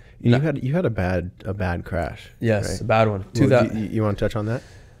 You had a bad crash. Yes, right? A bad one. You want to touch on that?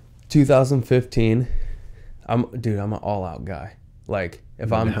 2015. I'm an all-out guy. Like,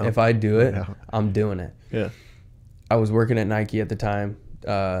 if I do it, I'm doing it. Yeah. I was working at Nike at the time,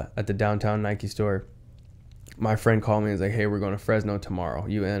 at the downtown Nike store. My friend called me and was like, "Hey, we're going to Fresno tomorrow.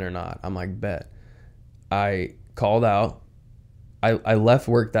 You in or not?" I'm like, "Bet." I called out. I left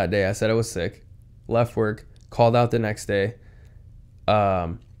work that day. I said I was sick. Left work. Called out the next day.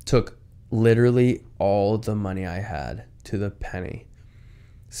 Took literally all the money I had to the penny.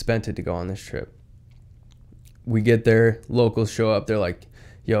 Spent it to go on this trip. We get there. Locals show up. They're like,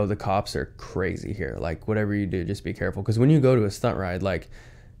 "Yo, the cops are crazy here. Like, whatever you do, just be careful." Because when you go to a stunt ride, like,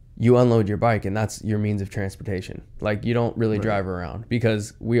 you unload your bike and that's your means of transportation. Like, you don't really drive around,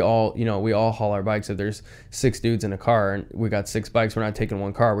 because we all haul our bikes. If there's 6 dudes in a car and we got 6 bikes, we're not taking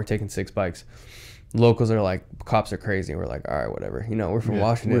one car, we're taking 6 bikes. Locals are like, cops are crazy. We're like, all right, whatever. You know, we're from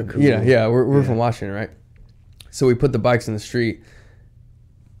Washington. We're cool. We're from Washington, right? So we put the bikes in the street.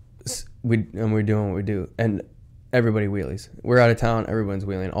 We're doing what we do, and everybody wheelies. We're out of town. Everyone's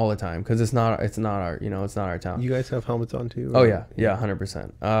wheeling all the time, because it's not our town. You guys have helmets on too? Oh yeah,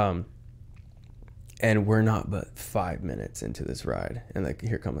 100%. And we're not but 5 minutes into this ride, and like,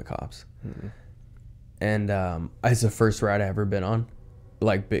 here come the cops. Mm-hmm. And it's the first ride I ever been on,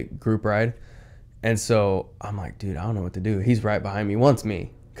 like big group ride. And so I'm like, dude, I don't know what to do. He's right behind me, wants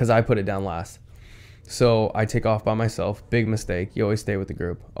me, because I put it down last. So I take off by myself. Big mistake. You always stay with the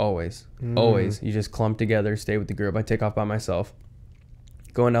group. Always. Always. You just clump together, stay with the group. I take off by myself.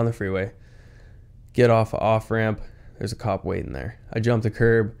 Going down the freeway. Get off ramp. There's a cop waiting there. I jump the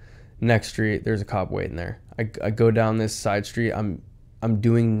curb. Next street, there's a cop waiting there. I go down this side street. I'm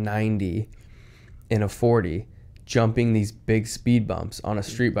doing 90 in a 40, jumping these big speed bumps on a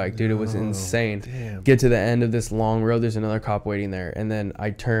street bike. Dude, it was insane. Damn. Get to the end of this long road, there's another cop waiting there. And then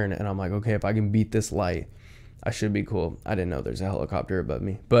I turn and I'm like, okay, if I can beat this light, I should be cool. I didn't know there's a helicopter above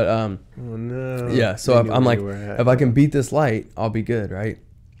me. But oh no. Yeah, so I'm like, if I can beat this light, I'll be good, right?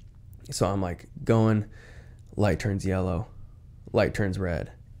 So I'm like going, light turns yellow, light turns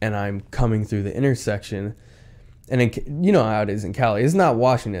red, and I'm coming through the intersection. And you know how it is in Cali. It's not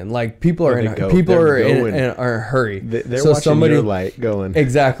Washington. Like, people are in a hurry. They're watching your light going.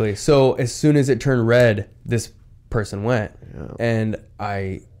 Exactly. So as soon as it turned red, this person went, and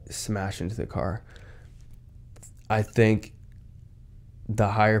I smash into the car. I think the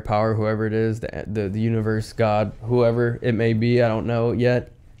higher power, whoever it is, the universe, God, whoever it may be, I don't know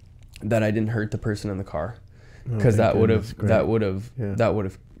yet, that I didn't hurt the person in the car, because that would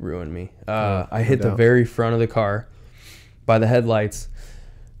have ruined me. I hit the very front of the car by the headlights,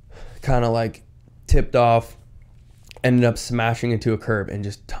 kind of like tipped off, ended up smashing into a curb and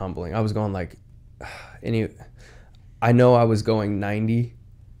just tumbling. I was going like, I know I was going 90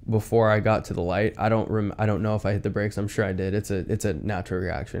 before I got to the light. I don't know if I hit the brakes. I'm sure I did. It's a natural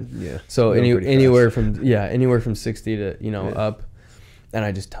reaction. Yeah. So anywhere from 60 to up, and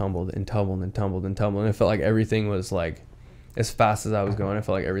I just tumbled and tumbled and tumbled and tumbled, and it felt like everything was like, as fast as I was going, I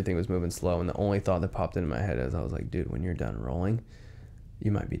felt like everything was moving slow, and the only thought that popped into my head is I was like, dude, when you're done rolling,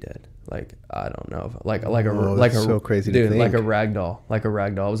 you might be dead. Like, I don't know, so crazy to think. like a rag doll.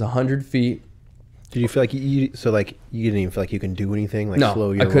 It was 100 feet. Did you feel like you didn't even feel like you can do anything, like no,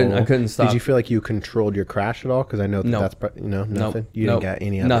 slow your roll? I couldn't stop. Did you feel like you controlled your crash at all? Because I know that's nothing. Nope. You didn't get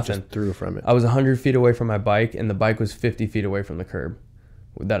any of it, just threw from it. I was 100 feet away from my bike, and the bike was 50 feet away from the curb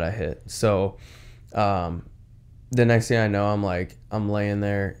that I hit. So the next thing I know, I'm laying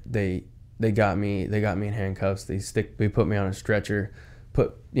there. They got me in handcuffs. They put me on a stretcher,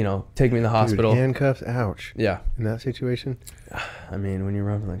 take me to the hospital. Dude, handcuffs, ouch. Yeah. In that situation? I mean, when you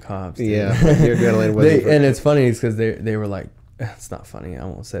run from the cops. Dude. Yeah. Your adrenaline wasn't and it's funny because they were like, it's not funny. I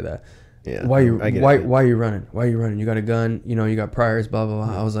won't say that. Yeah. Why are you running? Why are you running? You got a gun, you got priors, blah, blah,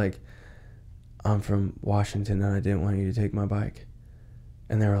 blah. I was like, I'm from Washington and I didn't want you to take my bike.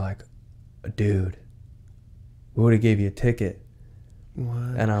 And they were like, dude, we would have gave you a ticket. What?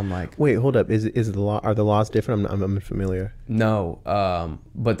 And I'm like, wait, hold up. Is the law? Are the laws different? I'm unfamiliar. No,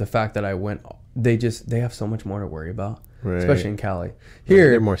 but the fact that I went, they have so much more to worry about, right. Especially in Cali.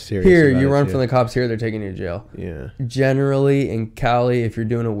 Here, they're more serious. Here, you run from the cops. Here, they're taking you to jail. Yeah. Generally, in Cali, if you're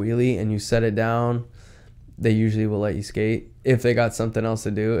doing a wheelie and you set it down, they usually will let you skate if they got something else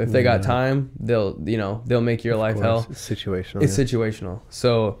to do. If they got time, they'll make your life hell. It's situational. It's situational.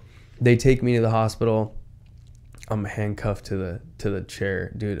 So they take me to the hospital. I'm handcuffed to the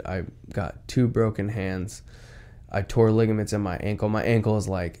chair. Dude, I got 2 broken hands. I tore ligaments in my ankle. My ankle is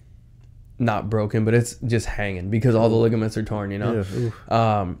like not broken, but it's just hanging because all the ligaments are torn,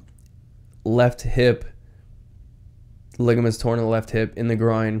 Yeah. Left hip, ligaments torn in the left hip, in the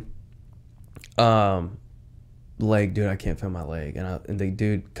groin. Leg, dude, I can't feel my leg. And the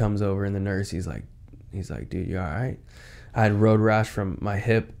dude comes over, and the nurse, he's like, dude, you all right? I had road rash from my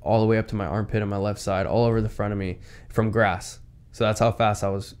hip all the way up to my armpit on my left side, all over the front of me from grass. So that's how fast I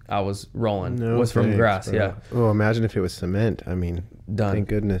was rolling. From grass, bro. Yeah. Oh, imagine if it was cement. I mean, done. Thank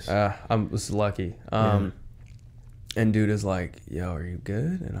goodness. I was lucky. And dude is like, yo, are you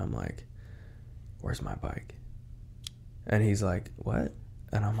good? And I'm like, where's my bike? And he's like, what?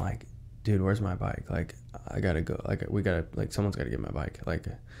 And I'm like, dude, where's my bike? Like, I gotta go. Like, someone's gotta get my bike. Like,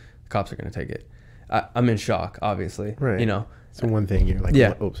 the cops are gonna take it. I'm in shock, obviously. Right. So one thing, you're like,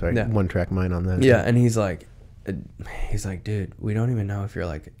 yeah. Oh, sorry. Yeah. One track mind on that. Yeah. And he's like, dude, we don't even know if you're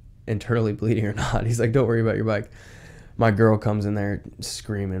like internally bleeding or not. He's like, don't worry about your bike. My girl comes in there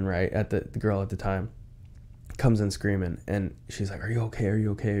screaming, right? The girl at the time comes in screaming, and she's like, are you okay? Are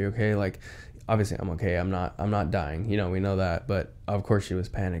you okay? Are you okay? Like, obviously I'm okay. I'm not dying. We know that. But of course she was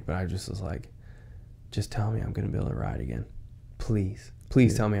panicked, but I just was like, just tell me I'm going to be able to ride again. Please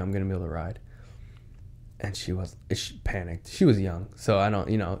tell me I'm going to be able to ride. And she panicked. She was young, so I don't,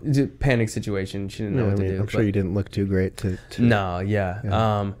 it's a panic situation. She didn't know what to do. I'm sure you didn't look too great to No,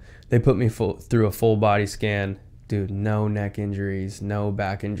 yeah. They put me through a full body scan. Dude, no neck injuries, no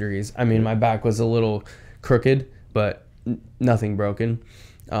back injuries. I mean, my back was a little crooked, but nothing broken.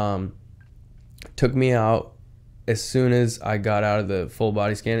 Took me out as soon as I got out of the full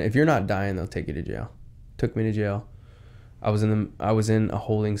body scan. If you're not dying, they'll take you to jail. Took me to jail. I was in a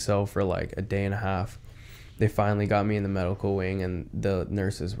holding cell for like a day and a half. They finally got me in the medical wing, and the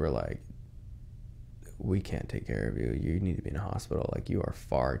nurses were like, we can't take care of you. You need to be in a hospital. Like, you are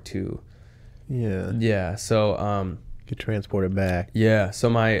far too. Yeah. Yeah. So, get transported back. Yeah. So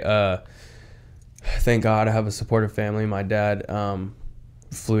thank God I have a supportive family. My dad,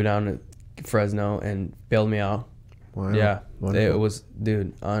 flew down to Fresno and bailed me out. Wow. Yeah. Wonderful. It was,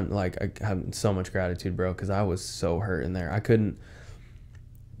 dude, I have so much gratitude, bro. 'Cause I was so hurt in there.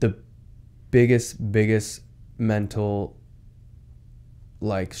 The biggest mental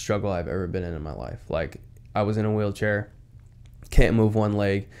struggle I've ever been in my life. Like, I was in a wheelchair, can't move one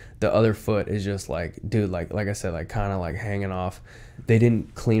leg, the other foot is just like, dude, like I said, like kind of like hanging off. They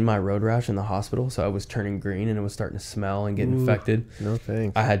didn't clean my road rash in the hospital, so I was turning green and it was starting to smell and get infected. No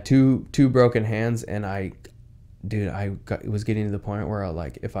thanks. I had two broken hands, and I dude, it was getting to the point where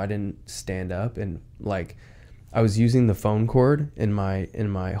like if I didn't stand up and like I was using the phone cord in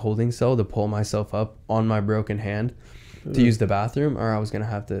my holding cell to pull myself up on my broken hand to use the bathroom, or I was gonna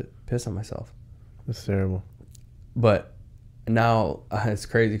have to piss on myself. That's terrible. But now it's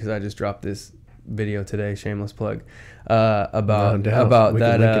crazy because I just dropped this video today, shameless plug, about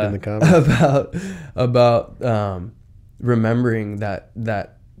remembering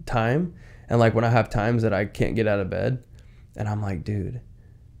that time. And like when I have times that I can't get out of bed and I'm like, dude,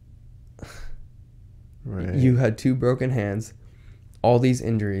 right. You had 2 broken hands, all these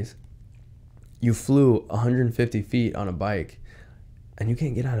injuries, you flew 150 feet on a bike and you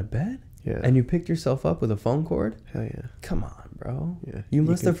can't get out of bed? Yeah. And you picked yourself up with a phone cord? Hell yeah. Come on, bro. Yeah. You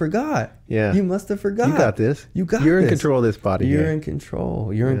must have forgot. Yeah. You must have forgot. You got this. You're in control of this body. You're in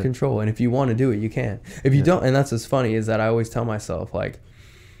control. You're in control. And if you want to do it, you can. If you don't, and that's what's funny, is that I always tell myself, like,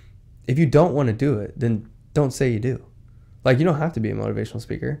 if you don't want to do it, then don't say you do. Like, you don't have to be a motivational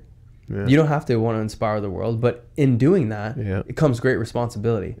speaker. Yeah. You don't have to want to inspire the world, but in doing that, it comes great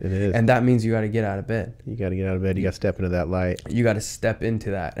responsibility. It is. And that means you got to get out of bed. You got to get out of bed. You got to step into that light. You got to step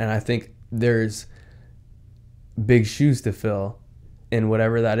into that. And I think there's big shoes to fill in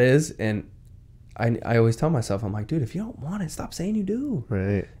whatever that is. And I always tell myself, I'm like, dude, if you don't want it, stop saying you do.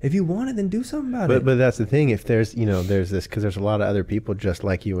 Right. If you want it, then do something about it. But that's the thing. If there's, there's this, because there's a lot of other people just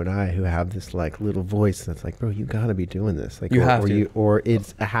like you and I who have this like little voice that's like, bro, you got to be doing this. Like, or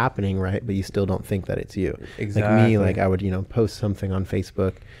it's happening, right? But you still don't think that it's you. Exactly. Like me, like I would, post something on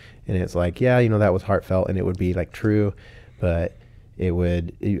Facebook and it's like, yeah, that was heartfelt and it would be like true, but I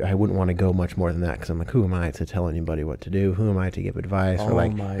wouldn't want to go much more than that, because I'm like, who am I to tell anybody what to do? Who am I to give advice? Or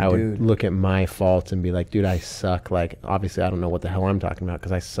like, I would look at my faults and be like, dude, I suck. Like, obviously I don't know what the hell I'm talking about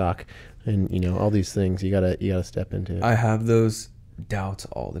because I suck. And all these things you gotta step into. I have those doubts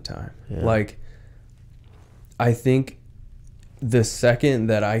all the time. Yeah. Like, I think the second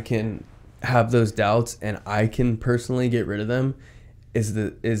that I can have those doubts and I can personally get rid of them is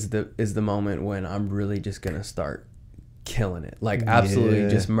the moment when I'm really just gonna start killing it, like absolutely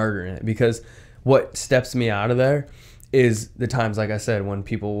just murdering it. Because what steps me out of there is the times, like I said, when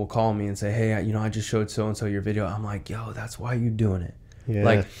people will call me and say, hey, I just showed so and so your video. I'm like, yo, that's why you doing it. Yeah.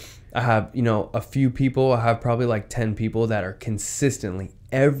 Like, I have a few people, I have probably like 10 people that are consistently,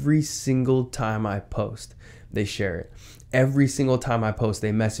 every single time I post, they share it. Every single time I post,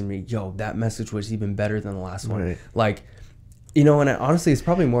 they message me, yo, that message was even better than the last one. Right. Like, and honestly, it's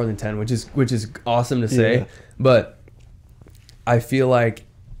probably more than 10, which is awesome to say, but I feel like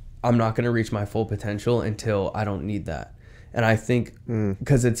I'm not going to reach my full potential until I don't need that. And I think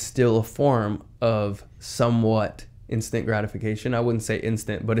because it's still a form of somewhat instant gratification. I wouldn't say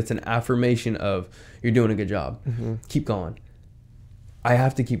instant, but it's an affirmation of you're doing a good job. Mm-hmm. Keep going. I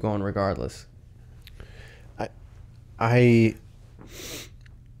have to keep going regardless. I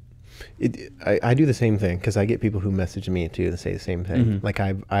do the same thing, because I get people who message me too that say the same thing. Mm-hmm. Like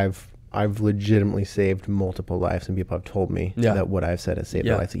I've legitimately saved multiple lives, and people have told me that what I've said has saved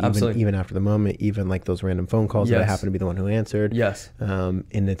their lives. Even after the moment, even like those random phone calls that I happen to be the one who answered. Yes.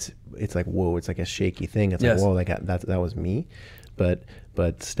 And it's like, whoa, it's like a shaky thing. It's like, whoa, like that was me. But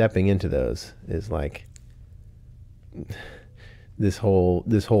stepping into those is like this whole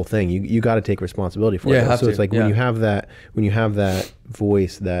thing. You got to take responsibility for it. So it's like when you have that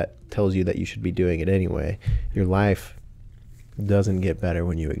voice that tells you that you should be doing it anyway, your life doesn't get better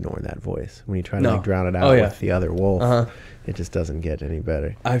when you ignore that voice. When you try to like drown it out with the other wolf, it just doesn't get any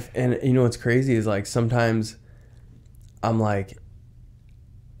better. And what's crazy is like sometimes I'm like,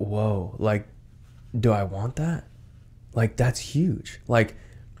 whoa, like, do I want that? Like, that's huge. Like,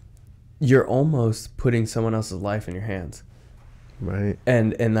 you're almost putting someone else's life in your hands. Right.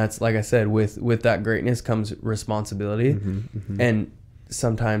 And that's, like I said, with that greatness comes responsibility. Mm-hmm, mm-hmm. And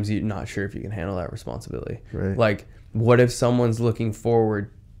sometimes you're not sure if you can handle that responsibility. Right. Like, what if someone's looking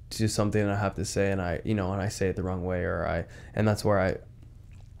forward to something that I have to say and I say it the wrong way, and that's where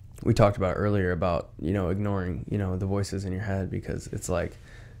we talked about earlier about, ignoring, the voices in your head, because it's like,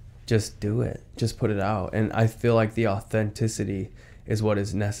 just do it, just put it out. And I feel like the authenticity is what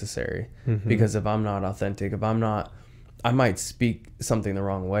is necessary. Mm-hmm. Because if I'm not authentic, I might speak something the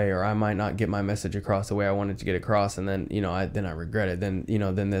wrong way, or I might not get my message across the way I wanted to get across, and then I regret it. Then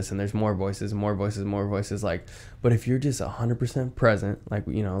then this, and there's more voices. Like, but if you're just 100% present, like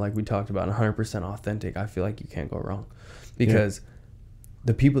like we talked about, 100% authentic, I feel like you can't go wrong, because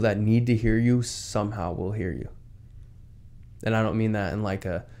the people that need to hear you somehow will hear you. And I don't mean that in like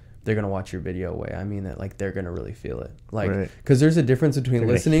they're gonna watch your video way. I mean that like they're gonna really feel it. Like, because there's a difference between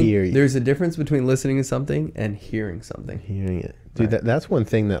listening. There's a difference between listening to something and hearing something. Hearing it. Dude, that's one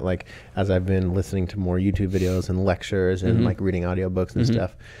thing that, like, as I've been listening to more YouTube videos and lectures and like reading audiobooks and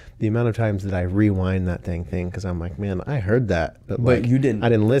stuff, the amount of times that I rewind that thing because I'm like, man, I heard that, but like, you didn't. I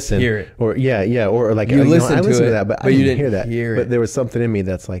didn't listen. Hear it. Or or like you listened I listened to to that, but I you didn't hear that. Hear but there was something in me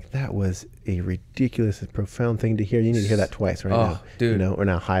that's like, that was a ridiculous, profound thing to hear. You need to hear that twice right now, dude. Or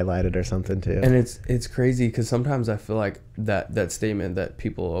now highlight it or something too. And it's crazy because sometimes I feel like that statement that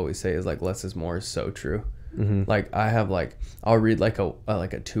people always say is like less is more is so true. Like I have I'll read like a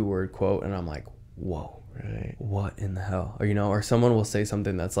 2-word quote and I'm like, whoa, right, what in the hell? Or or someone will say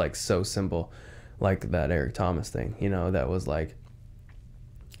something that's like so simple, like that Eric Thomas thing, that was like,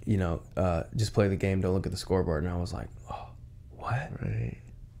 just play the game, don't look at the scoreboard. And I was like, oh, what? Right.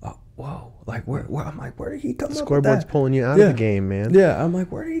 Oh, whoa, like where I'm like, where did he come up with that? Scoreboard's pulling you out of the game, man. Yeah, I'm like,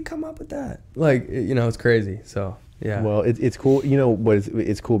 where did he come up with that? Like, it's crazy. So yeah. Well, it's cool.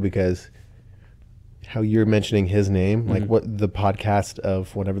 It's cool because how you're mentioning his name, like what the podcast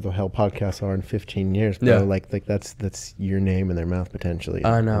of whatever the hell podcasts are in 15 years, bro. Yeah. Like that's your name in their mouth potentially.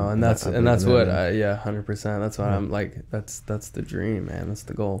 I know, and that's what 100%. That's what I'm like. That's the dream, man. That's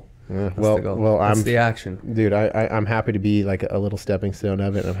the goal. Yeah. That's the goal. That's the action, dude. I'm happy to be like a little stepping stone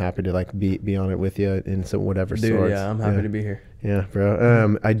of it. And I'm happy to like be on it with you in some whatever sorts. Yeah, I'm happy to be here. Yeah,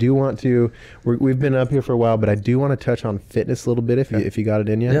 bro. I do want to. We've been up here for a while, but I do want to touch on fitness a little bit if you got it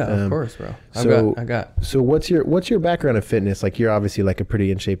in you. Yeah, of course, bro. I got. So what's your background in fitness? Like, you're obviously like a pretty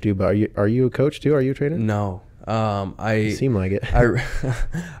in shape dude, but are you a coach too? Are you a trainer? No. You seem like it.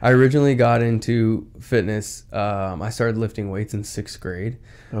 I originally got into fitness. I started lifting weights in 6th grade.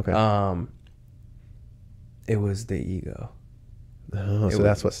 Okay. It was the ego. Oh, so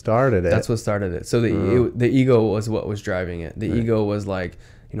that's what started it. That's what started it. So the ego was what was driving it. The ego was like,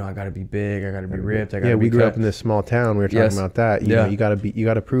 I got to be big. I got to be ripped. I got to be we grew up in this small town. We were talking about that. You know, you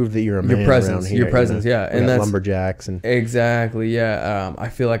got to prove that you're a man around here. Your presence, yeah. And that's lumberjacks and exactly, yeah. I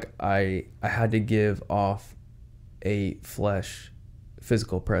feel like I had to give off a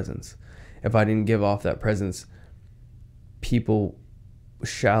physical presence. If I didn't give off that presence,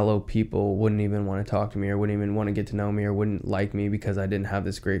 shallow people wouldn't even want to talk to me or wouldn't even want to get to know me or wouldn't like me because I didn't have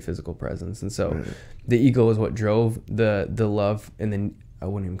this great physical presence. And so the ego is what drove the love. And then I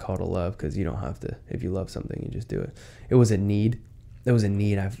wouldn't even call it a love because you don't have to. If you love something, you just do it. It was a need. It was a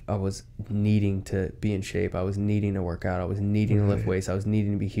need. I was needing to be in shape. I was needing to work out. I was needing to lift weights. I was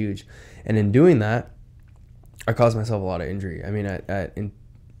needing to be huge. And in doing that, I caused myself a lot of injury. I mean, in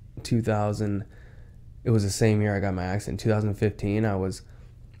 2000, it was the same year I got my accident. 2015, I was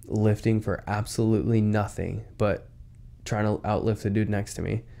lifting for absolutely nothing but trying to outlift the dude next to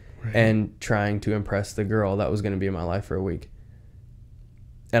me and trying to impress the girl that was going to be in my life for a week.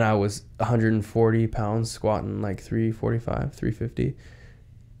 And I was 140 pounds squatting like 345, 350.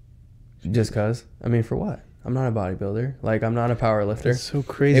 Just cause. I mean, for what? I'm not a bodybuilder. Like, I'm not a power lifter. That's so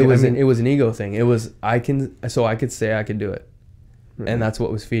crazy. It was an ego thing. It was I could say I could do it. And that's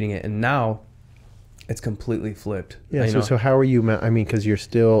what was feeding it. And now it's completely flipped. Yeah. So how are you? I mean, because you're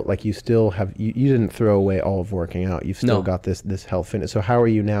still like, you still have, you didn't throw away all of working out. You've still got this health fitness. So how are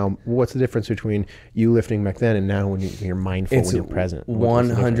you now? What's the difference between you lifting back then and now when you're mindful, when you're present?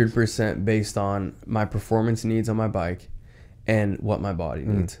 100% based on my performance needs on my bike and what my body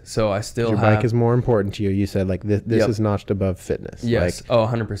needs. So I still your bike is more important to you. You said like this is notched above fitness. Yes. Like,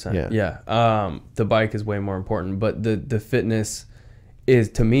 100%. Yeah. The bike is way more important, but the fitness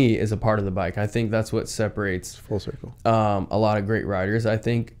to me is a part of the bike. I think that's what separates full circle a lot of great riders. I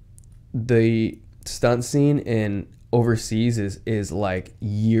think the stunt scene in overseas is like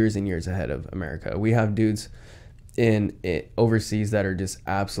years and years ahead of America. We have dudes in overseas that are just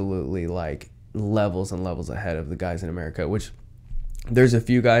absolutely like levels and levels ahead of the guys in America, which there's a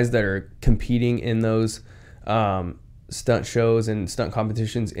few guys that are competing in those stunt shows and stunt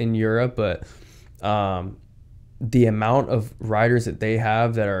competitions in Europe, but the amount of riders that they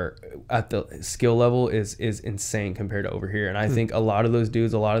have that are at the skill level is insane compared to over here. And I think a lot of those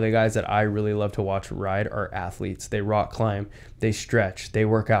dudes, a lot of the guys that I really love to watch ride are athletes. They rock climb, they stretch, they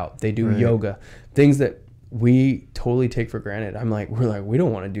work out, they do yoga, things that we totally take for granted. We're like, we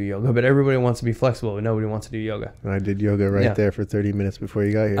don't want to do yoga, but everybody wants to be flexible, but nobody wants to do yoga. I did yoga there for 30 minutes before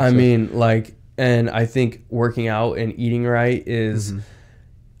you got here. I mean, like, and I think working out and eating right is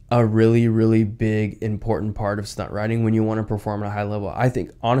a really, really big, important part of stunt riding when you want to perform at a high level. I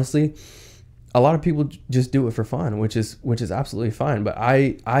think, honestly, a lot of people just do it for fun, which is absolutely fine. But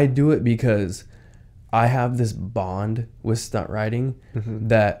I do it because I have this bond with stunt riding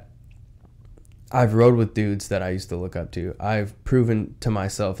that I've rode with dudes that I used to look up to. I've proven to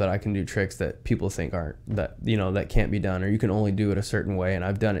myself that I can do tricks that people think that can't be done, or you can only do it a certain way, and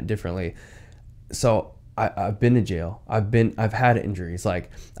I've done it differently. So I've been to jail. I've had injuries.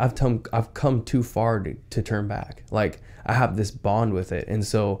 Like I've come too far to turn back. Like I have this bond with it. And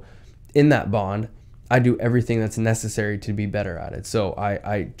so in that bond, I do everything that's necessary to be better at it. So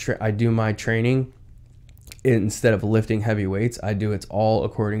I do my training instead of lifting heavy weights. It's all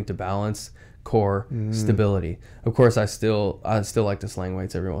according to balance, core, stability. Of course, I still like to slang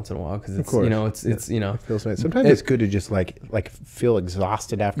weights every once in a while because it's it's it feels nice. Sometimes it's good to just like feel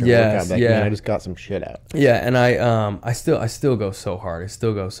exhausted after a workout. Like, man, I just got some shit out. Yeah, and I still go so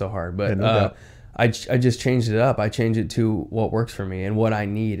hard. But no I just changed it up. I changed it to what works for me and what I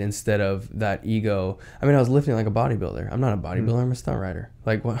need instead of that ego. I mean, I was lifting like a bodybuilder. I'm not a bodybuilder. I'm a stunt rider.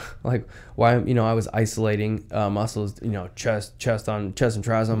 Like why? I was isolating muscles. Chest and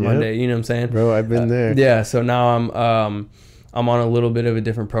tries on Monday. You know what I'm saying, bro? I've been there. Yeah. So now I'm on a little bit of a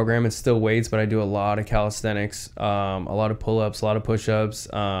different program. It's still weights, but I do a lot of calisthenics, a lot of pull-ups, a lot of push-ups,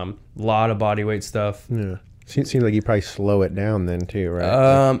 a lot of body weight stuff. Yeah. Seems like you probably slow it down then too,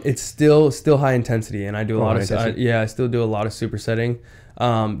 right? It's still high intensity, and I do a lot of I still do a lot of supersetting,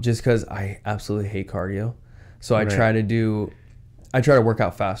 just because I absolutely hate cardio. So I try to work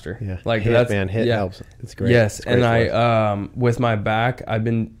out faster. Yeah, like HIIT helps. It's great. Yes, it's great, and with my back, I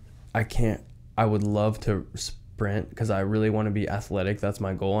would love to sprint because I really want to be athletic. That's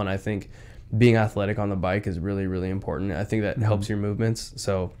my goal, and I think being athletic on the bike is really, really important. I think that helps your movements.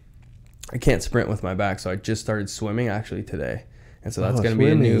 So I can't sprint with my back, so I just started swimming actually today, and so that's going to be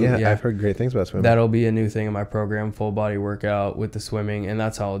a new. Yeah, I've heard great things about swimming. That'll be a new thing in my program, full body workout with the swimming, and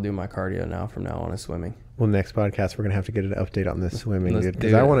that's how I'll do my cardio now. From now on, is swimming. Well, next podcast we're gonna have to get an update on this swimming, dude,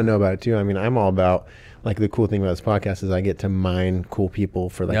 because I want to know about it too. I mean, I'm all about like the cool thing about this podcast is I get to mine cool people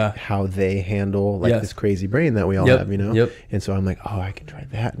for like how they handle like this crazy brain that we all have, And so I'm like, oh, I can try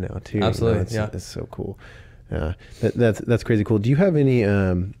that now too. Absolutely, it's so cool. That's crazy cool. Do you have any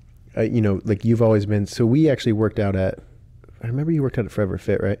like you've always been, so we actually worked out at, I remember you worked out at Forever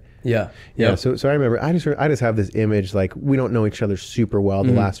Fit, right? Yeah. So I remember, I just have this image, like we don't know each other super well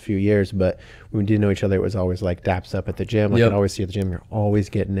the last few years, but when we did know each other, it was always like daps up at the gym. Like I'd always see you at the gym, you're always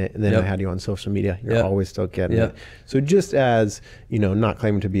getting it. And then I had you on social media, you're always still getting it. So just as, not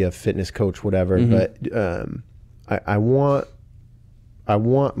claiming to be a fitness coach, whatever, but I want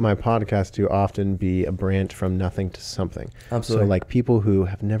my podcast to often be a branch from nothing to something. Absolutely. So like people who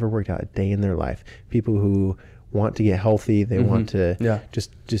have never worked out a day in their life, people who want to get healthy, they want to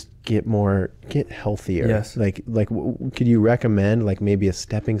just get healthier. Yes. Like could you recommend like maybe a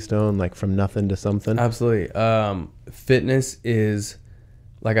stepping stone, like from nothing to something? Absolutely. Fitness is,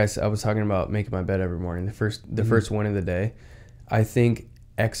 like I was talking about making my bed every morning. The first win of the day. I think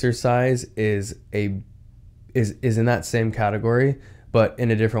exercise is in that same category, but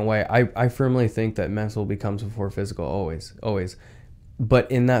in a different way. I firmly think that mental becomes before physical, always.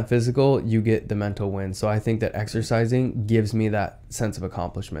 But in that physical, you get the mental win. So I think that exercising gives me that sense of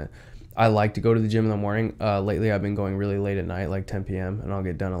accomplishment. I like to go to the gym in the morning. Lately, I've been going really late at night, like 10 p.m., and I'll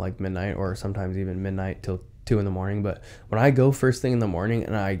get done at like midnight or sometimes even midnight till 2 in the morning. But when I go first thing in the morning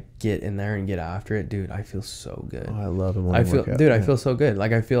and I get in there and get after it, dude, I feel so good. Oh, I love the morning workout. Dude, I feel so good.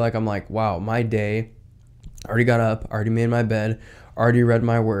 Like I feel like I'm like, wow, my day, I already got up, already made my bed, already read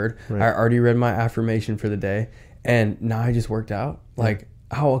my word. Right. I already read my affirmation for the day, and now I just worked out. Like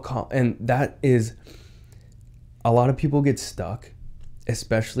and that is, a lot of people get stuck,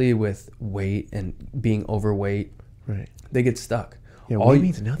 especially with weight and being overweight. Right. They get stuck. Yeah, weight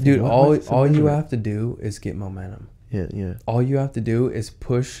means nothing. Dude, all you have to do is get momentum. Yeah. All you have to do is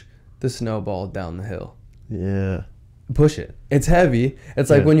push the snowball down the hill. Yeah. Push it. It's heavy. It's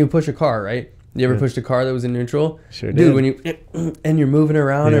like when you push a car, right? You ever pushed a car that was in neutral? Sure did. Dude, when you're moving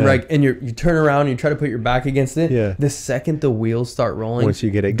around and you turn around and you try to put your back against it. Yeah. The second the wheels start rolling, once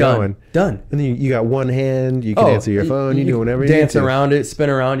you get it done. And then you got one hand, you can answer your phone, you do whatever you dance need to. around it, spin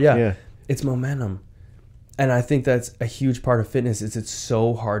around. Yeah. It's momentum. And I think that's a huge part of fitness. It's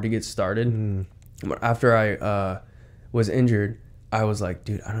so hard to get started. After I was injured, I was like,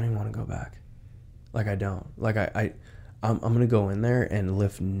 dude, I don't even want to go back. Like I don't. Like I'm gonna go in there and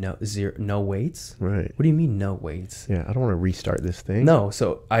lift no weights. Right. What do you mean no weights? Yeah, I don't want to restart this thing. No.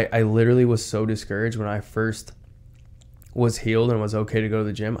 So I literally was so discouraged when I first was healed and was okay to go to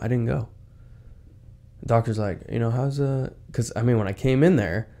the gym. I didn't go. The doctor's like, how's because I mean when I came in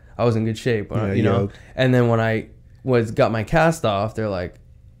there, I was in good shape. And then when I got my cast off, they're like,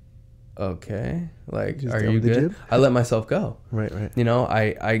 okay, like, just are you good? I let myself go. Right.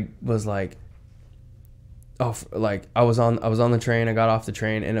 I was like, like I was on the train. I got off the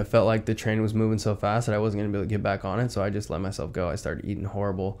train and it felt like the train was moving so fast that I wasn't gonna be able to get back on it. So I just let myself go. I started eating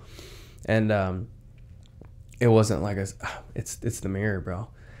horrible, and it wasn't like it's the mirror, bro.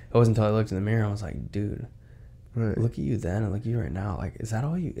 It wasn't until I looked in the mirror and I was like, dude, Right. look at you then and look at you right now. Like, is that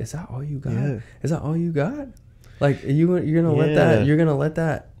all you got? Yeah. Is that all you got? Like, you're gonna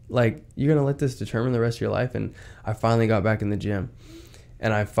let this determine the rest of your life. And I finally got back in the gym,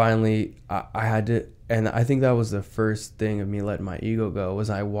 and I had to, and I think that was the first thing of me letting my ego go. Was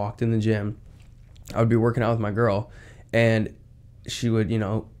I walked in the gym, I would be working out with my girl, and she would, she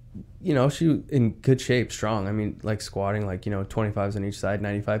was in good shape, strong. I mean, like squatting, like, 25s on each side,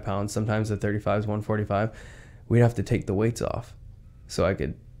 95 pounds. Sometimes the 35s, 145. We'd have to take the weights off so I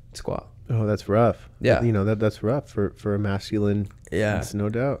could squat. Oh, that's rough. Yeah. That's rough for a masculine. Yeah. It's no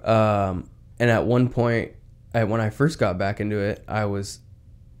doubt. And at one point, when I first got back into it, I was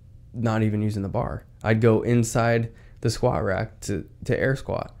not even using the bar. I'd go inside the squat rack to air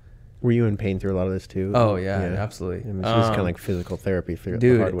squat. Were you in pain through a lot of this too? Oh yeah. Absolutely. It's just kind of like physical therapy for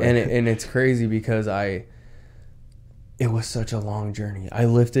dude, the hard way. and it's crazy because it was such a long journey. I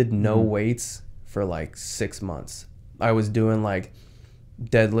lifted no weights for like 6 months. I was doing like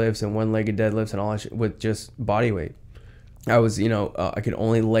deadlifts and one-legged deadlifts and all that shit with just body weight. I was, I could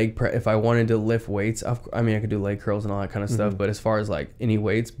only leg press if I wanted to lift weights. I could do leg curls and all that kind of stuff. But as far as like any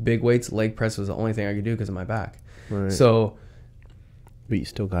weights, big weights, leg press was the only thing I could do because of my back. Right. So, but you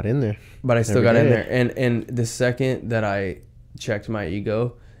still got in there. But I still got in there. And the second that I checked my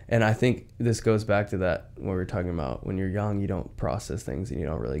ego, and I think this goes back to that when we were talking about when you're young, you don't process things and you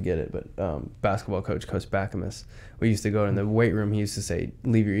don't really get it. But basketball coach Backamus, we used to go in the weight room. He used to say,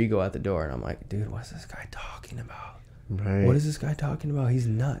 "Leave your ego at the door." And I'm like, dude, what's this guy talking about? Right. What is this guy talking about? He's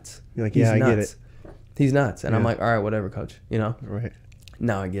nuts. You're like, He's yeah, nuts. I get it. He's nuts. And I'm like, all right, whatever, coach. Right.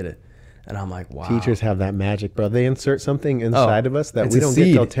 Now I get it. And I'm like, wow. Teachers have that magic, bro. They insert something inside of us that we don't seed.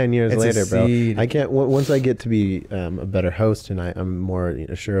 get till 10 years it's later, bro. Seed. I can't. Once I get to be a better host and I'm more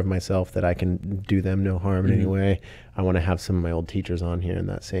sure of myself that I can do them no harm in any way, I want to have some of my old teachers on here in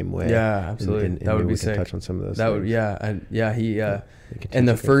that same way. Yeah, absolutely. And that would be sick. Touch on some of those. That things. would, yeah, and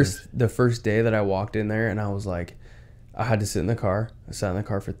the first day that I walked in there, and I was like, I had to sit in the car. I sat in the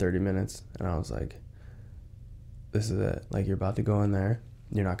car for 30 minutes, and I was like, this is it. Like, you're about to go in there.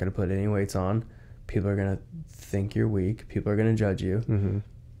 You're not going to put any weights on. People are going to think you're weak. People are going to judge you. Mm-hmm.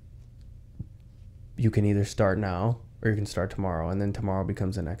 You can either start now or you can start tomorrow. And then tomorrow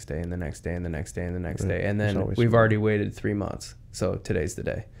becomes the next day and the next day and the next day and the next day. And then we've already waited 3 months. So today's the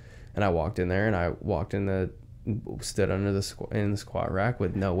day. And I walked in there and I stood under in the squat rack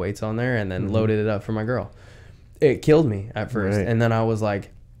with no weights on there and then loaded it up for my girl. It killed me at first. Right. And then I was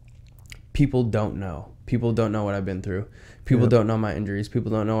like, people don't know. People don't know what I've been through. People don't know my injuries.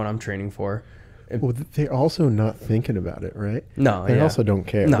 People don't know what I'm training for. Well, they're also not thinking about it, right? No, they also don't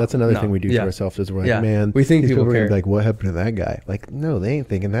care. No, that's another thing we do to ourselves is we're like, man, we think people care. Like, what happened to that guy? Like, no, they ain't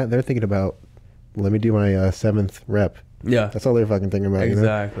thinking that. They're thinking about, let me do my 7th rep. Yeah, that's all they're fucking thinking about.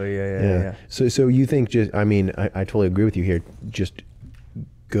 Exactly. Yeah. So you think I totally agree with you here. Just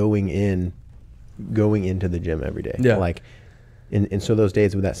going into the gym every day. Yeah. Like, and so those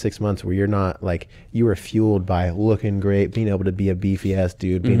days with that 6 months where you're not like, you were fueled by looking great, being able to be a beefy ass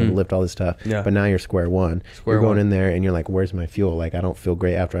dude, being able to lift all this stuff. Yeah. But now you're square one. You're going in there and you're like, where's my fuel? Like, I don't feel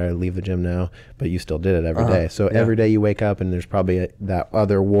great after I leave the gym now, but you still did it every day. So every day you wake up and there's probably that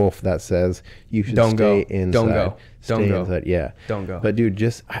other wolf that says you should stay inside. Don't go. Inside. Yeah. Don't go. But dude,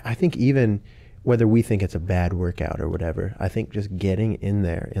 I think even whether we think it's a bad workout or whatever, I think just getting in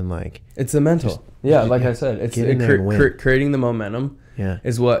there and like, it's the mental. Like I said, it's creating the momentum. Yeah,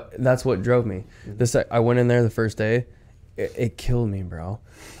 that's what drove me. I went in there the first day, it killed me, bro.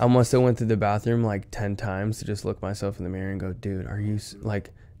 I must have went through the bathroom like 10 times to just look myself in the mirror and go, dude, are you like,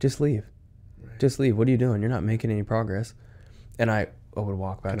 just leave, just leave. What are you doing? You're not making any progress. And I would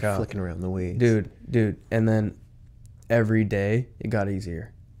walk back out, flicking around the weeds, dude. And then every day it got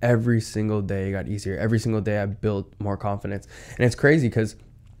easier. Every single day it got easier. Every single day I built more confidence. And it's crazy because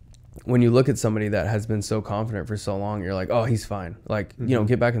when you look at somebody that has been so confident for so long, you're like, oh, he's fine. Like,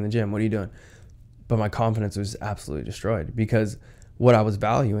 get back in the gym. What are you doing? But my confidence was absolutely destroyed because what I was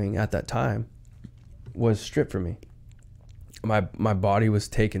valuing at that time was stripped from me. My body was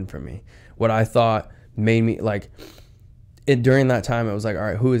taken from me. What I thought made me like during that time, it was like, all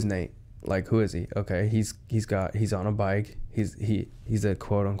right, who is Nate? Like, who is he? Okay, he's on a bike. He's a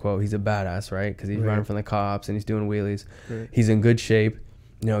quote unquote, he's a badass, right? Because he's running from the cops and he's doing wheelies. Right. He's in good shape.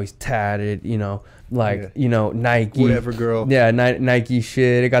 He's tatted, Nike. Whatever, girl. Yeah, Nike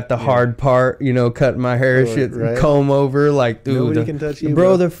shit. I got the hard part, cutting my hair, shit, comb over. Like, dude. Nobody can touch you,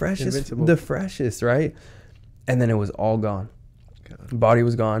 bro. The freshest, right? And then it was all gone. God. Body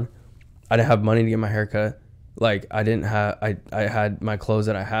was gone. I didn't have money to get my hair cut. Like I didn't have, I had my clothes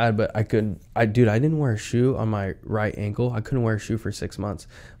that I had, but I didn't wear a shoe on my right ankle. I couldn't wear a shoe for 6 months.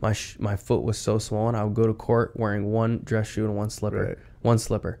 My foot was so swollen. I would go to court wearing one dress shoe and one slipper, Right. one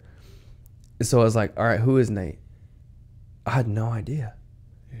slipper. So I was like, all right, who is Nate? I had no idea.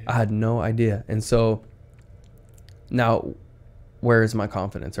 I had no idea. And so now where is my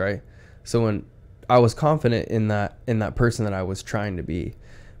confidence, right? So when I was confident in that person that I was trying to be,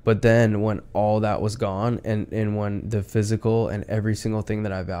 but then when all that was gone and when the physical and every single thing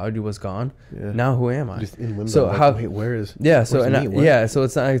that I valued was gone, now who am I? Just in limbo. So like, how? Wait, where is? Yeah. So So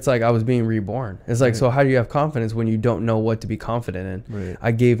it's like I was being reborn. It's like, so how do you have confidence when you don't know what to be confident in? Right.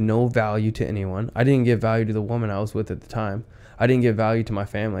 I gave no value to anyone. I didn't give value to the woman I was with at the time. I didn't give value to my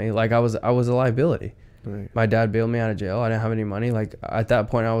family. Like I was a liability. Right. My dad bailed me out of jail. I didn't have any money. Like at that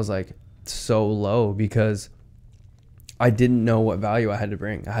point I was like so low because I didn't know what value I had to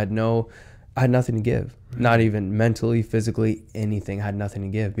bring. I had nothing to give. Right. Not even mentally, physically, anything. I had nothing to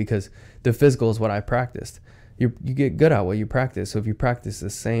give because the physical is what I practiced. You get good at what you practice. So if you practice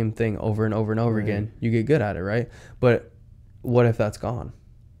the same thing over and over and over again, you get good at it, right? But what if that's gone?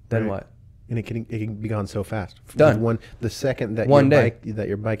 Then what? And it can be gone so fast. Done. The second that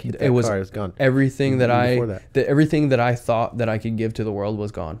your bike hit that car is gone. Everything that everything that I thought that I could give to the world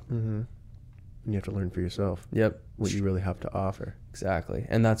was gone. Mm-hmm. And you have to learn for yourself. Yep. What you really have to offer. Exactly.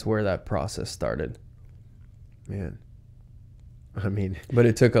 And that's where that process started. Man. I mean, but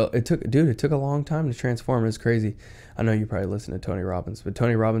it took a long time to transform. It's crazy. I know you probably listen to Tony Robbins, but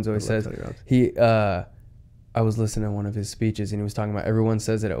Tony Robbins always says I was listening to one of his speeches and he was talking about everyone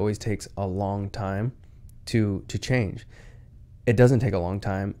says that it always takes a long time to change. It doesn't take a long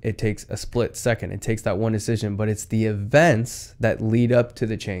time. It takes a split second. It takes that one decision, but it's the events that lead up to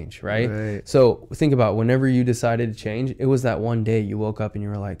the change, right? So think about whenever you decided to change, it was that one day you woke up and you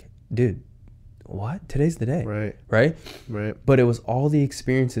were like, dude, what? Today's the day. Right. But it was all the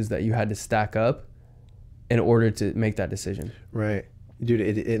experiences that you had to stack up in order to make that decision. Right. Dude,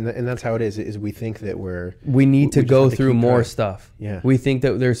 and that's how it is we think that we need to go through more stuff. Yeah. We think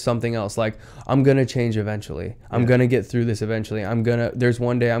that there's something else. Like, I'm going to change eventually. I'm going to get through this eventually. There's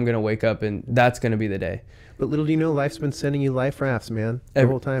one day I'm going to wake up and that's going to be the day. But little do you know, life's been sending you life rafts, man. The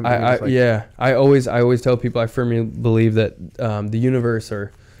whole time. I always tell people, I firmly believe that the universe,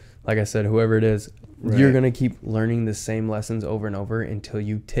 or like I said, whoever it is, you're going to keep learning the same lessons over and over until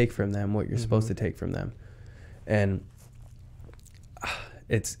you take from them what you're supposed to take from them. And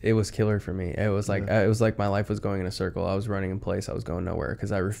it was killer for me. It was like my life was going in a circle. I was running in place. I was going nowhere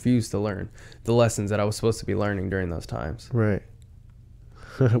because I refused to learn the lessons that I was supposed to be learning during those times. Right.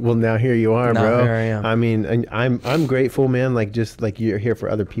 Well, now here you are, bro. Here I am. I mean, I'm grateful, man. Like, just like you're here for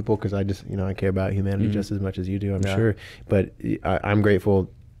other people because I just, I care about humanity just as much as you do, I'm sure. But I'm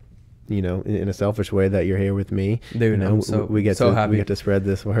grateful, in a selfish way that you're here with me. Dude, we get to spread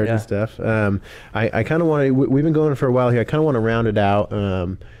this word and stuff. I kind of want to, we've been going for a while here. I kind of want to round it out.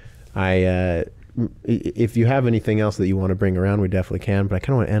 If you have anything else that you want to bring around, we definitely can, but I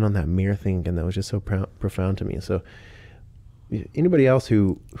kind of want to end on that mirror thing again. That was just so profound to me. So anybody else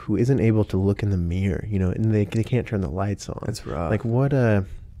who isn't able to look in the mirror, and they can't turn the lights on. That's rough. Like what,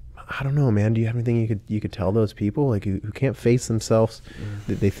 I don't know, man. Do you have anything you could tell those people, like who can't face themselves?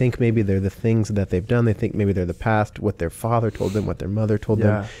 They think maybe they're the things that they've done. They think maybe they're the past, what their father told them, what their mother told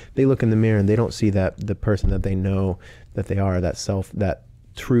them. They look in the mirror and they don't see that the person that they know that they are, that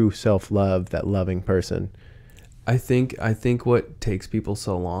true self-love, that loving person. I think what takes people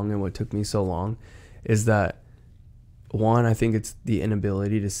so long and what took me so long is that, one, I think it's the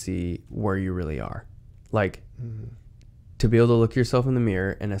inability to see where you really are. Like, to be able to look yourself in the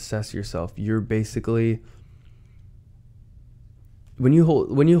mirror and assess yourself, you're basically, when you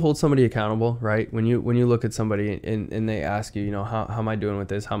hold somebody accountable, right? When you look at somebody and they ask you, how am I doing with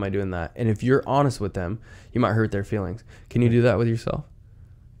this? How am I doing that? And if you're honest with them, you might hurt their feelings. Can you do that with yourself?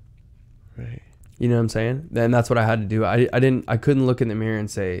 Right. You know what I'm saying? And that's what I had to do. I couldn't look in the mirror and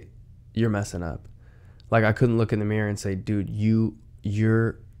say, you're messing up. Like, I couldn't look in the mirror and say, dude, you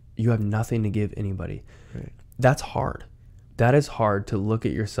have nothing to give anybody. Right. That's hard. That is hard to look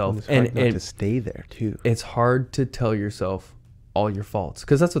at yourself and to stay there too. It's hard to tell yourself all your faults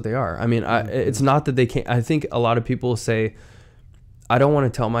because that's what they are. I mean, it's not that they can't. I think a lot of people say, I don't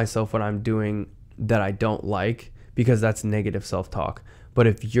want to tell myself what I'm doing that I don't like because that's negative self-talk. But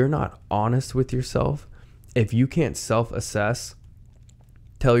if you're not honest with yourself, if you can't self-assess,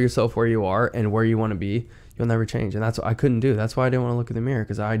 tell yourself where you are and where you want to be, you'll never change. And that's what I couldn't do. That's why I didn't want to look in the mirror,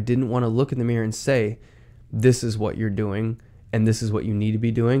 because I didn't want to look in the mirror and say, this is what you're doing and this is what you need to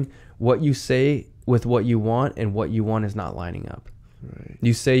be doing. What you say with what you want and what you want is not lining up. Right.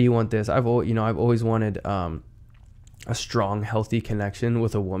 You say you want this. I've always wanted a strong, healthy connection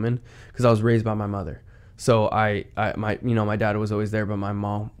with a woman because I was raised by my mother. So my dad was always there, but my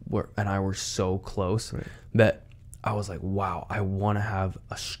mom and I were so close that I was like, wow, I want to have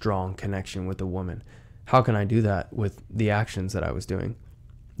a strong connection with a woman. How can I do that with the actions that I was doing?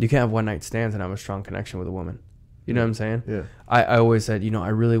 You can't have one night stands and have a strong connection with a woman. You know what I'm saying? Yeah. I always said, I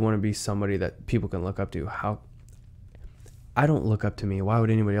really want to be somebody that people can look up to. How? I don't look up to me. Why would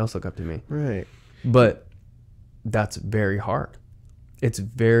anybody else look up to me? Right. But that's very hard. It's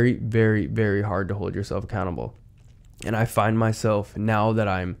very, very, very hard to hold yourself accountable. And I find myself now that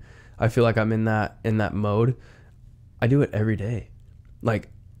I feel like I'm in that mode. I do it every day. Like,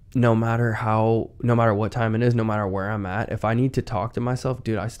 no matter what time it is, no matter where I'm at, if I need to talk to myself,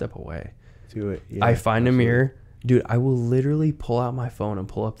 dude, I step away. Do it. Yeah, I find a mirror, dude. I will literally pull out my phone and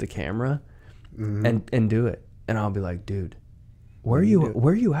pull up the camera, and do it. And I'll be like, dude, where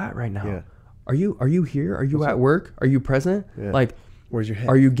are you at right now? Yeah. Are you here? Are you at work? Are you present? Yeah. Like, where's your head?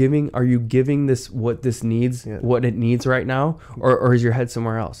 Are you giving this what this needs, what it needs right now, or is your head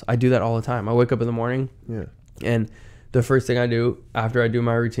somewhere else? I do that all the time. I wake up in the morning, and the first thing I do after I do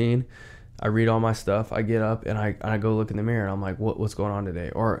my routine, I read all my stuff. I get up and I go look in the mirror and I'm like, what's going on today?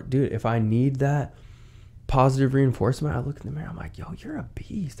 Or, dude, if I need that positive reinforcement, I look in the mirror. I'm like, yo, you're a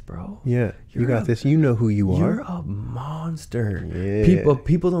beast, bro. Yeah, you got this. You know who you are. You're a monster. Yeah.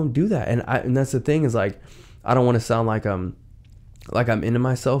 People don't do that, and that's the thing is, like, I don't want to sound like I'm into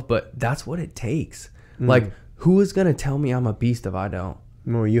myself, but that's what it takes. Like, who is gonna tell me I'm a beast if I don't?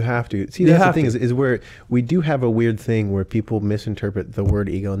 No, you have to. See, that's the thing is where we do have a weird thing where people misinterpret the word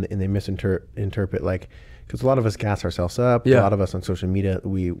ego and they misinterpret, like, because a lot of us gas ourselves up. A lot of us on social media,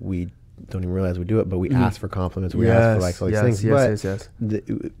 we don't even realize we do it, but we ask for compliments. We ask for likes, all these things.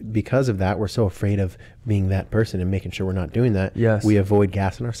 But because of that, we're so afraid of being that person and making sure we're not doing that. We avoid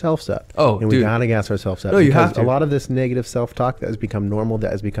gassing ourselves up. And we gotta gas ourselves up. No, you have to. A lot of this negative self-talk that has become normal,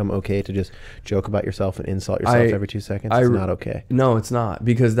 that has become okay to just joke about yourself and insult yourself every 2 seconds. It's not okay. No, it's not,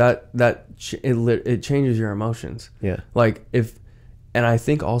 because it changes your emotions. Yeah. Like, and I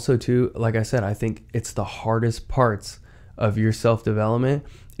think also too, like I said, I think it's the hardest parts of your self-development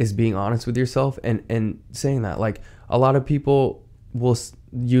is being honest with yourself and saying that. Like, a lot of people will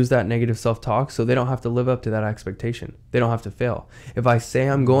use that negative self-talk so they don't have to live up to that expectation. They don't have to fail. If I say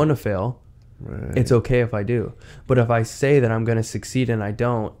I'm going to fail, it's okay if I do. But if I say that I'm going to succeed and I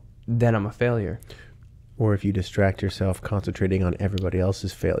don't, then I'm a failure. Or if you distract yourself concentrating on everybody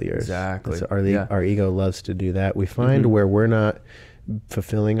else's failures. Exactly. So our ego loves to do that. We find where we're not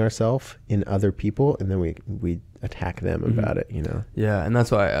fulfilling ourselves in other people, and then we attack them about it, Yeah, and that's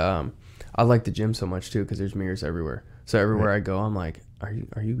why I like the gym so much too, because there's mirrors everywhere. So everywhere I go, I'm like, are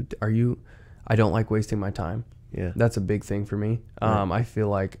you I don't like wasting my time. Yeah, that's a big thing for me. I feel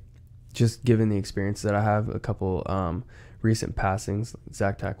like, just given the experience that I have, a couple recent passings,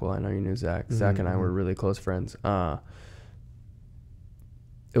 Zach Tackwell, I know you knew Zach. Zach and I were really close friends. It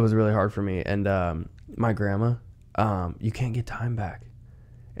was really hard for me, and my grandma, you can't get time back.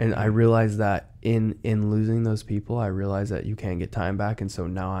 And I realized that in losing those people, I realized that you can't get time back. And so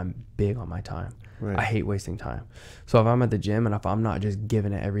now I'm big on my time. I hate wasting time. So if I'm at the gym and if I'm not just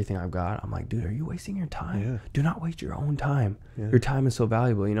giving it everything I've got, I'm like, dude, are you wasting your time? Do not waste your own time. Your time is so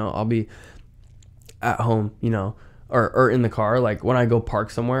valuable. I'll be at home, or in the car. Like, when I go park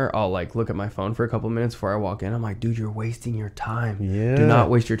somewhere, I'll like look at my phone for a couple minutes before I walk in. I'm like, dude, you're wasting your time. Do not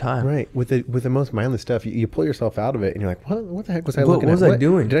waste your time. With the most mindless stuff, you pull yourself out of it, and you're like, what the heck was I looking at? What was I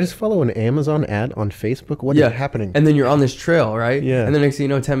doing? Did I just follow an Amazon ad on Facebook? What is happening? And then you're on this trail, right? Yeah. And the next thing you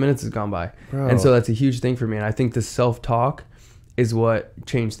know, 10 minutes has gone by. Bro. And so that's a huge thing for me. And I think the self-talk is what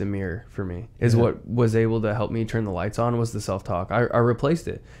changed the mirror for me, is what was able to help me turn the lights on, was the self-talk. I replaced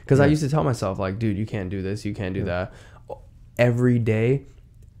it, because I used to tell myself, like, dude, you can't do this, you can't do that. Every day,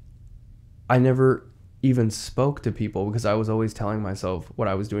 I never even spoke to people because I was always telling myself what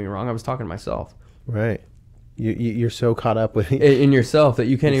I was doing wrong. I was talking to myself. Right. You're so caught up with in yourself that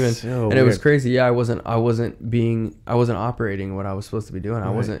you can't even. So and it was crazy. Yeah, I wasn't operating what I was supposed to be doing. I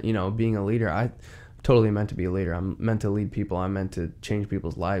wasn't, being a leader. I totally meant to be a leader. I'm meant to lead people. I'm meant to change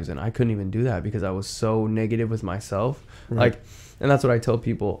people's lives, and I couldn't even do that because I was so negative with myself. Like, and that's what I tell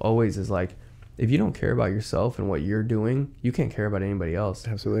people always is, like, if you don't care about yourself and what you're doing, you can't care about anybody else.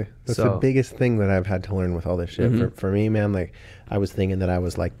 Absolutely. That's the biggest thing that I've had to learn with all this shit. For me, man, like, I was thinking that I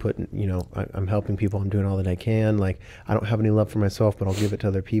was like putting, I'm helping people. I'm doing all that I can. Like, I don't have any love for myself, but I'll give it to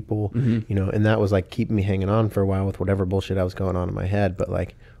other people, and that was like keeping me hanging on for a while with whatever bullshit I was going on in my head. But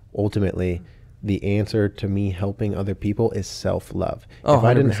like, ultimately, the answer to me helping other people is self-love. Oh, if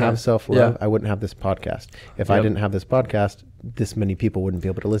I didn't 100%. have self-love, Yeah. I wouldn't have this podcast. If I Yep. didn't have this podcast, this many people wouldn't be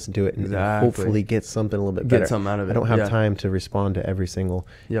able to listen to it and Exactly. hopefully get something a little bit Get better. something out of it. I don't have Yeah. time to respond to every single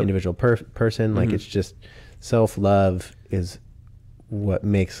Yep. individual person. Like, it's just self-love is what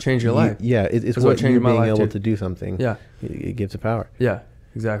makes Change your life. Yeah, it's That's what what changed you my being life able too. to do something. Yeah. It gives it power. Yeah,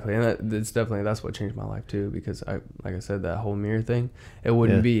 exactly. And it's definitely, that's what changed my life too, because like I said, that whole mirror thing, it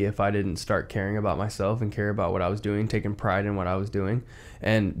wouldn't be if I didn't start caring about myself and care about what I was doing, taking pride in what I was doing,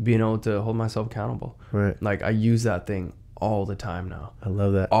 and being able to hold myself accountable. Right. Like, I use that thing all the time now. I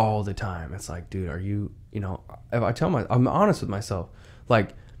love that. All the time. It's like, dude, are you, if I tell I'm honest with myself,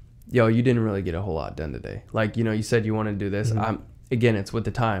 like, yo, you didn't really get a whole lot done today. Like, you said you wanted to do this. Again, it's with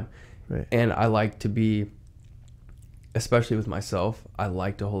the time. Right. And I like to be, especially with myself, I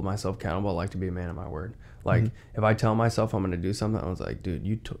like to hold myself accountable. I like to be a man of my word. Like, if I tell myself I'm going to do something, I was like, dude,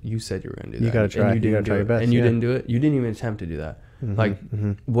 you said you were going to do that. You got to try. And You got to try your best. And you didn't do it. You didn't even attempt to do that. Like,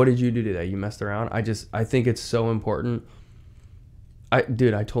 what did you do today? You messed around. I think it's so important. I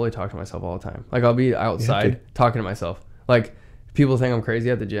totally talk to myself all the time. Like, I'll be outside talking to myself. Like, people think I'm crazy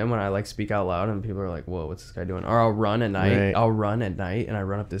at the gym when I like speak out loud, and people are like, whoa, what's this guy doing? Or I'll run at night. Right. I'll run at night, and I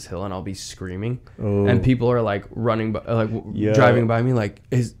run up this hill, and I'll be screaming. Oh. And people are like running, driving by me, like,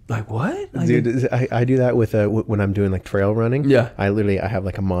 what? Like, Dude, I do that with when I'm doing like trail running. Yeah. I have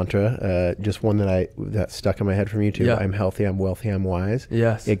like a mantra, just one that stuck in my head from YouTube. Yeah. I'm healthy, I'm wealthy, I'm wise.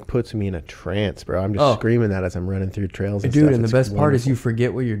 Yes. It puts me in a trance, bro. I'm just screaming that as I'm running through trails and Dude, stuff. and the It's best part is wonderful. you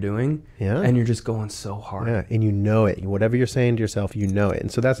forget what you're doing. Yeah. And you're just going so hard. Yeah, and you know it. Whatever you're saying to yourself, you know it.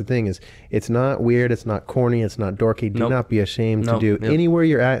 And so that's the thing, is it's not weird, it's not corny, it's not dorky. Do not be ashamed to do anywhere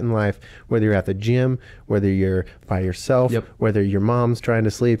you're at in life, whether you're at the gym, whether you're by yourself, whether your mom's trying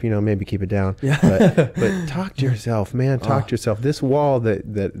to sleep, maybe keep it down. Yeah. But talk to yourself, man. Talk to yourself. This wall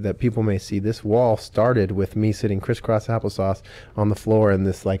that people may see, this wall started with me sitting crisscross applesauce on the floor in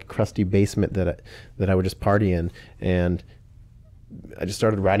this like crusty basement that I would just party in, and I just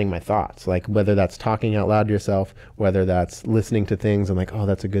started writing my thoughts, like whether that's talking out loud to yourself, whether that's listening to things and like, oh,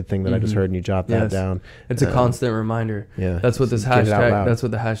 that's a good thing that I just heard, and you jot that down. It's a constant reminder. Yeah. That's what this hashtag, that's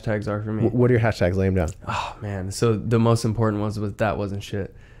what the hashtags are for me. What are your hashtags? Lay them down. Oh man. So the most important was that wasn't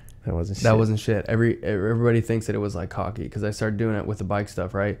shit. That wasn't shit. That wasn't shit. Everybody thinks that it was like cocky, because I started doing it with the bike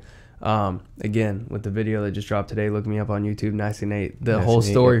stuff, right? Again, with the video that just dropped today, look me up on YouTube, NastyNate. The whole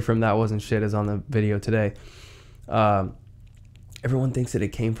story from that wasn't shit is on the video today. Everyone thinks that it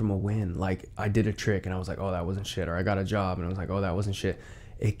came from a win. Like, I did a trick and I was like, oh, that wasn't shit. Or I got a job and I was like, oh, that wasn't shit.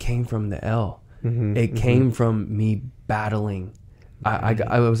 It came from the L. It came from me battling.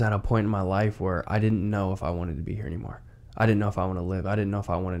 I was at a point in my life where I didn't know if I wanted to be here anymore. I didn't know if I want to live. I didn't know if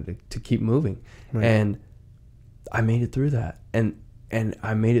I wanted to keep moving. Right. And I made it through that. And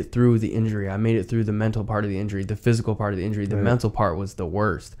I made it through the injury. I made it through the mental part of the injury, the physical part of the injury. The mental part was the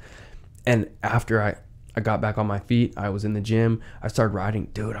worst. And after I got back on my feet, I was in the gym, I started riding.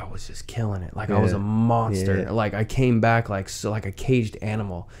 Dude, I was just killing it. Like, I was a monster. Like, I came back like a caged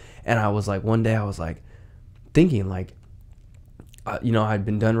animal. And I was like, one day I was like thinking like, I'd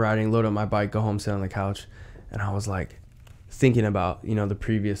been done riding, load up my bike, go home, sit on the couch. And I was like thinking about, the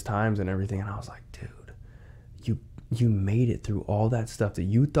previous times and everything. And I was like, dude, you made it through all that stuff that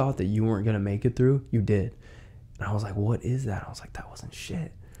you thought that you weren't going to make it through. You did. And I was like, what is that? I was like, that wasn't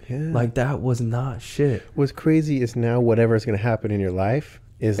shit. Yeah. Like, that was not shit. What's crazy is now whatever's going to happen in your life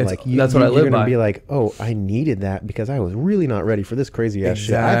is that's what I live by. You're going to be like, oh, I needed that because I was really not ready for this crazy ass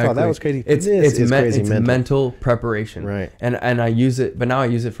shit. I thought that was crazy. It's crazy mental preparation. Right. And I use it, but now I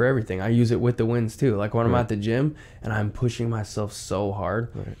use it for everything. I use it with the wins too. Like, when I'm at the gym and I'm pushing myself so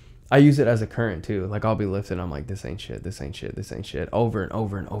hard. Right. I use it as a current too. Like, I'll be lifting, I'm like, this ain't shit, this ain't shit, this ain't shit, over and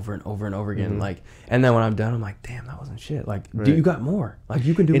over and over and over and over again. Like, and then when I'm done, I'm like, damn, that wasn't shit. Like, dude, you got more. Like,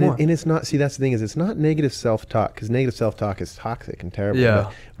 you can do more. And it's not, see, that's the thing, is it's not negative self-talk, because negative self-talk is toxic and terrible.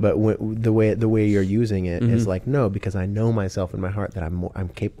 Yeah. But the way you're using it is like, no, because I know myself in my heart that I'm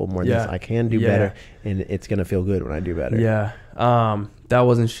capable more than this. I can do better, and it's gonna feel good when I do better. Yeah. That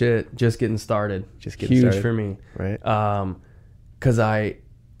wasn't shit. Just getting started. Huge for me. Right. Because I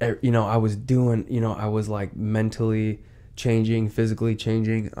was doing, I was like mentally changing, physically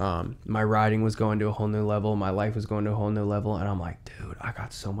changing. My riding was going to a whole new level. My life was going to a whole new level. And I'm like, dude, I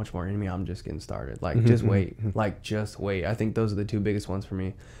got so much more in me. I'm just getting started. Like, just wait. Like, just wait. I think those are the two biggest ones for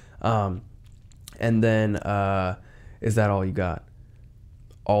me. And then, is that all you got?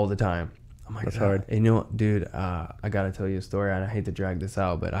 All the time. I'm like, that's hard. Dude, I got to tell you a story, and I hate to drag this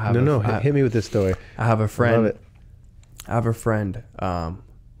out, but I have hit me with this story. I have a friend. I have a friend.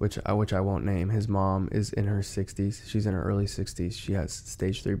 which I won't name. His mom is in her 60s. She's in her early 60s. She has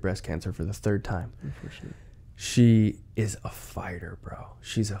stage 3 breast cancer for the 3rd time. She is a fighter, bro.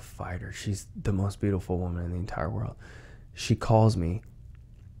 She's a fighter. She's the most beautiful woman in the entire world. She calls me,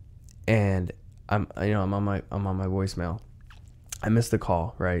 and I'm on my voicemail. I missed the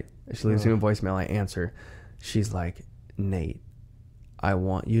call, right? She leaves me a voicemail. I answer. She's like, Nate, I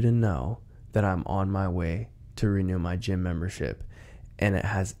want you to know that I'm on my way to renew my gym membership, and it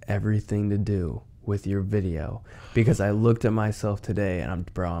has everything to do with your video, because I looked at myself today, and I'm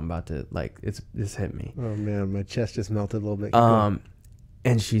about to, like, this hit me. Oh man, my chest just melted a little bit.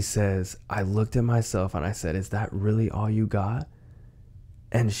 And she says, I looked at myself and I said, is that really all you got?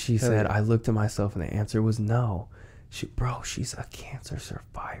 And she said, I looked at myself and the answer was no. She's a cancer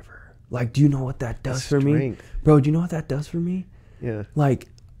survivor. Like, do you know what that does for me? Bro, do you know what that does for me? Yeah. Like,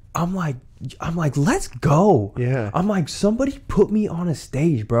 I'm like, let's go. Yeah. I'm like, somebody put me on a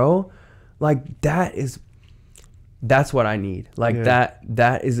stage, bro. Like, that's what I need. Like,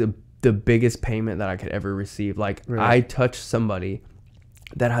 that is the biggest payment that I could ever receive. Like, I touched somebody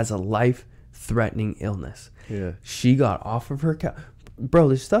that has a life-threatening illness. Yeah. She got off of her couch. Bro,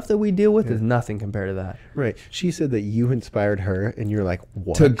 the stuff that we deal with is nothing compared to that. Right. She said that you inspired her, and you're like,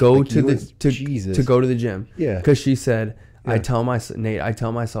 what? To go like to the gym. Yeah. Because she said, I tell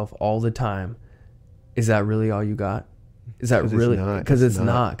myself all the time, is that really all you got? Is that really? Because it's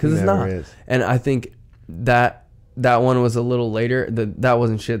not. Because it's not. And I think that one was a little later. That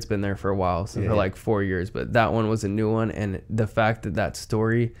wasn't shit. It's been there for a while, so for like 4 years. But that one was a new one, and the fact that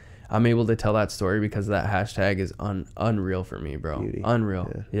story, I'm able to tell that story because that hashtag is unreal for me, bro. Beauty.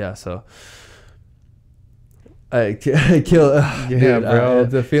 Unreal. Yeah. So I kill. Dude, bro.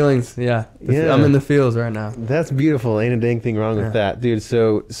 The feelings. Yeah. I'm in the feels right now. That's beautiful. Ain't a dang thing wrong with that, dude.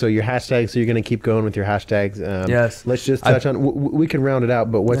 So your hashtags. So you're gonna keep going with your hashtags. Yes. Let's just touch on. We can round it out.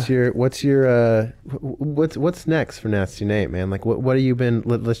 But what's next for NastyNate, man? Like what have you been?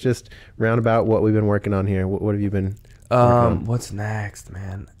 Let's just round about what we've been working on here. What have you been? What's next,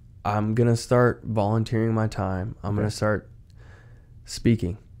 man? I'm gonna start volunteering my time. I'm gonna start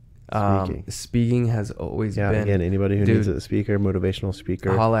speaking. Speaking has always been. Again, anybody who needs a speaker, motivational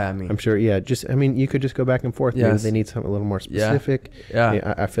speaker, holla at me. I'm sure. Yeah, you could just go back and forth. Maybe they need something a little more specific.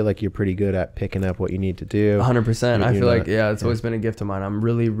 Yeah. I feel like you're pretty good at picking up what you need to do. 100%. I feel like it's always been a gift of mine. I'm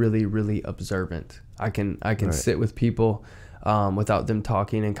really, really, really observant. I can sit with people without them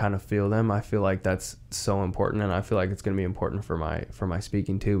talking and kind of feel them. I feel like that's so important, and I feel like it's going to be important for my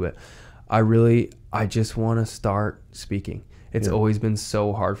speaking too. But I just want to start speaking. It's always been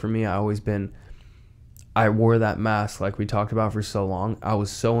so hard for me. I wore that mask like we talked about for so long. I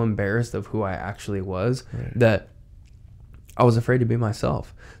was so embarrassed of who I actually was that I was afraid to be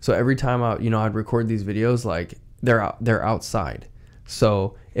myself. So every time I'd record these videos, like they're outside.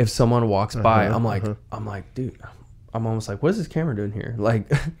 So if someone walks by, I'm like, dude, I'm almost like, what is this camera doing here? Like,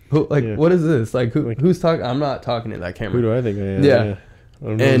 what is this? Like, who's talking? I'm not talking to that camera. Who do I think I am? Yeah.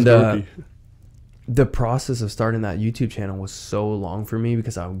 I don't know, the process of starting that YouTube channel was so long for me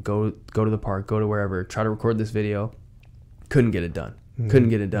because I would go to the park, go to wherever, try to record this video. Couldn't get it done.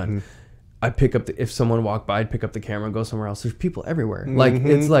 I'd pick up if someone walked by, I'd pick up the camera and go somewhere else. There's people everywhere. Like,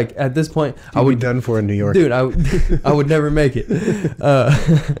 it's like at this point, I would be done for in New York. Dude, I would never make it.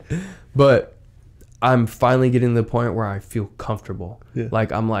 But I'm finally getting to the point where I feel comfortable.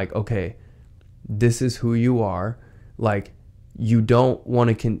 Like, I'm like, okay, this is who you are. Like, you don't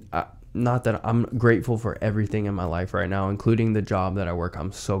want to not that I'm grateful for everything in my life right now, including the job that I work.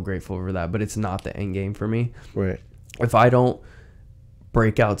 I'm so grateful for that, but it's not the end game for me. Right. If I don't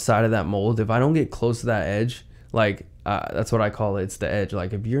break outside of that mold, if I don't get close to that edge, like that's what I call it. It's the edge.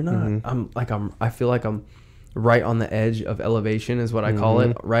 Like, if you're not, I feel like I'm right on the edge of elevation is what I call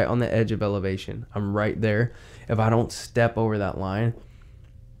it. Right on the edge of elevation. I'm right there. If I don't step over that line,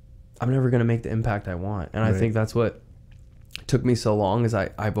 I'm never going to make the impact I want. And I think that's what took me so long, is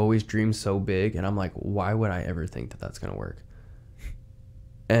I've always dreamed so big, and I'm like, why would I ever think that that's going to work?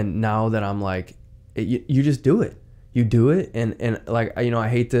 And now that I'm like, you just do it. You do it. And like, I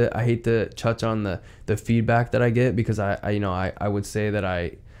hate to touch on the feedback that I get, because I would say that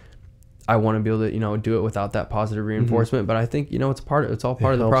I want to be able to, do it without that positive reinforcement. But I think, it's all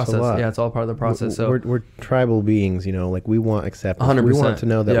part of the process. Yeah, it's all part of the process. So we're tribal beings, like, we want acceptance. 100%. We want to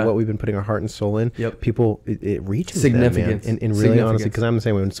know that what we've been putting our heart and soul in, people, it reaches significance. them, man. And really, honestly, because I'm the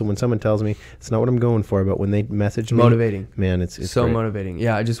same way. When someone tells me it's not what I'm going for, but when they message me, motivating, man, it's so great. motivating.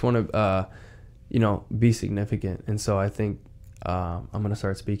 Yeah, I just want to, be significant. And so I think I'm going to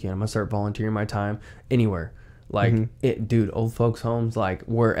start speaking. I'm going to start volunteering my time anywhere. Like, dude, old folks homes, like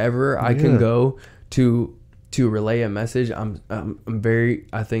wherever I can go to to relay a message, I'm very,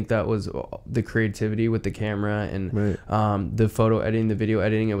 I think that was the creativity with the camera and the photo editing, the video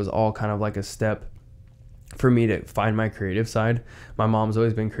editing. It was all kind of like a step for me to find my creative side. My mom's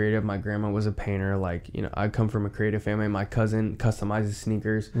always been creative. My grandma was a painter. Like, you know, I come from a creative family. My cousin customizes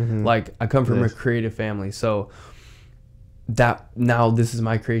sneakers. Like, I come from a creative family. So that now this is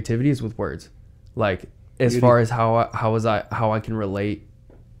my creativity is with words. Like, as far as how I can relate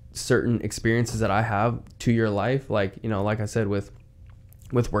certain experiences that I have to your life, like, you know, like I said, with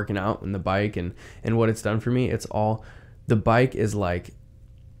working out and the bike and what it's done for me, it's all, the bike is like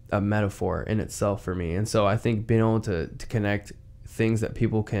a metaphor in itself for me. And so I think being able to connect things that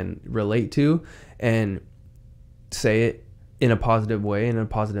people can relate to and say it in a positive way and a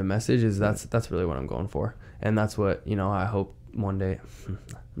positive message is that's really what I'm going for. And that's what, you know, I hope one day, I'm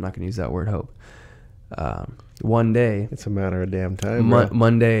not going to use that word hope. One day, it's a matter of damn time.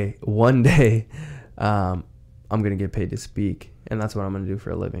 One day, I'm gonna get paid to speak, and that's what I'm gonna do for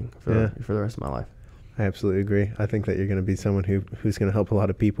a living for the rest of my life. I absolutely agree. I think that you're going to be someone who's going to help a lot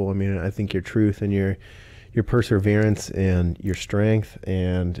of people. I mean, I think your truth and your perseverance and your strength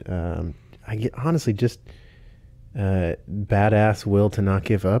and I get honestly just badass will to not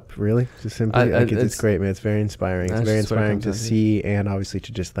give up. Really, just simply, it's great, man. It's very inspiring. It's very inspiring to see and obviously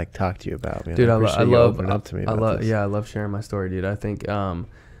to just like talk to you about, man. Dude, I love opening up to me. I love sharing my story, dude. I think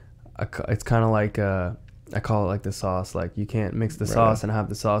it's kind of like I call it like the sauce. Like, you can't mix the sauce and have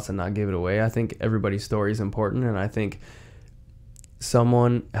the sauce and not give it away. I think everybody's story is important, and I think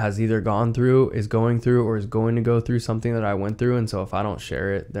someone has either gone through, is going through, or is going to go through something that I went through. And so if I don't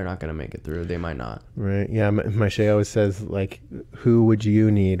share it, they're not going to make it through. They might not. Right. Yeah. My Shay always says, like, who would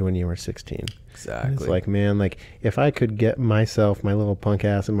you need when you were 16? Exactly. And it's like, man, like, if I could get myself, my little punk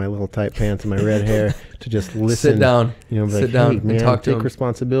ass and my little tight pants and my red hair to just listen, sit down, you know, sit like, down, hey, man, and talk to take them.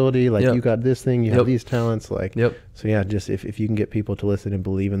 Responsibility. Like, you got this thing, you have these talents. Like, so yeah, just if you can get people to listen and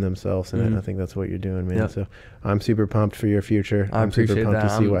believe in themselves, and I think that's what you're doing, man. So I'm super pumped for your future. I'm super pumped to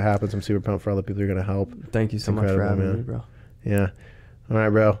see what happens. I'm super pumped for all the people you're going to help. Thank you so much for having me, bro. Yeah. All right,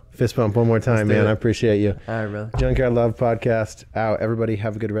 bro. Fist bump one more time, man. I appreciate you. All right, brother. Junkyard Love Podcast out. Everybody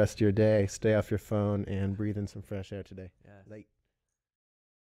have a good rest of your day. Stay off your phone and breathe in some fresh air today. Yeah. Late.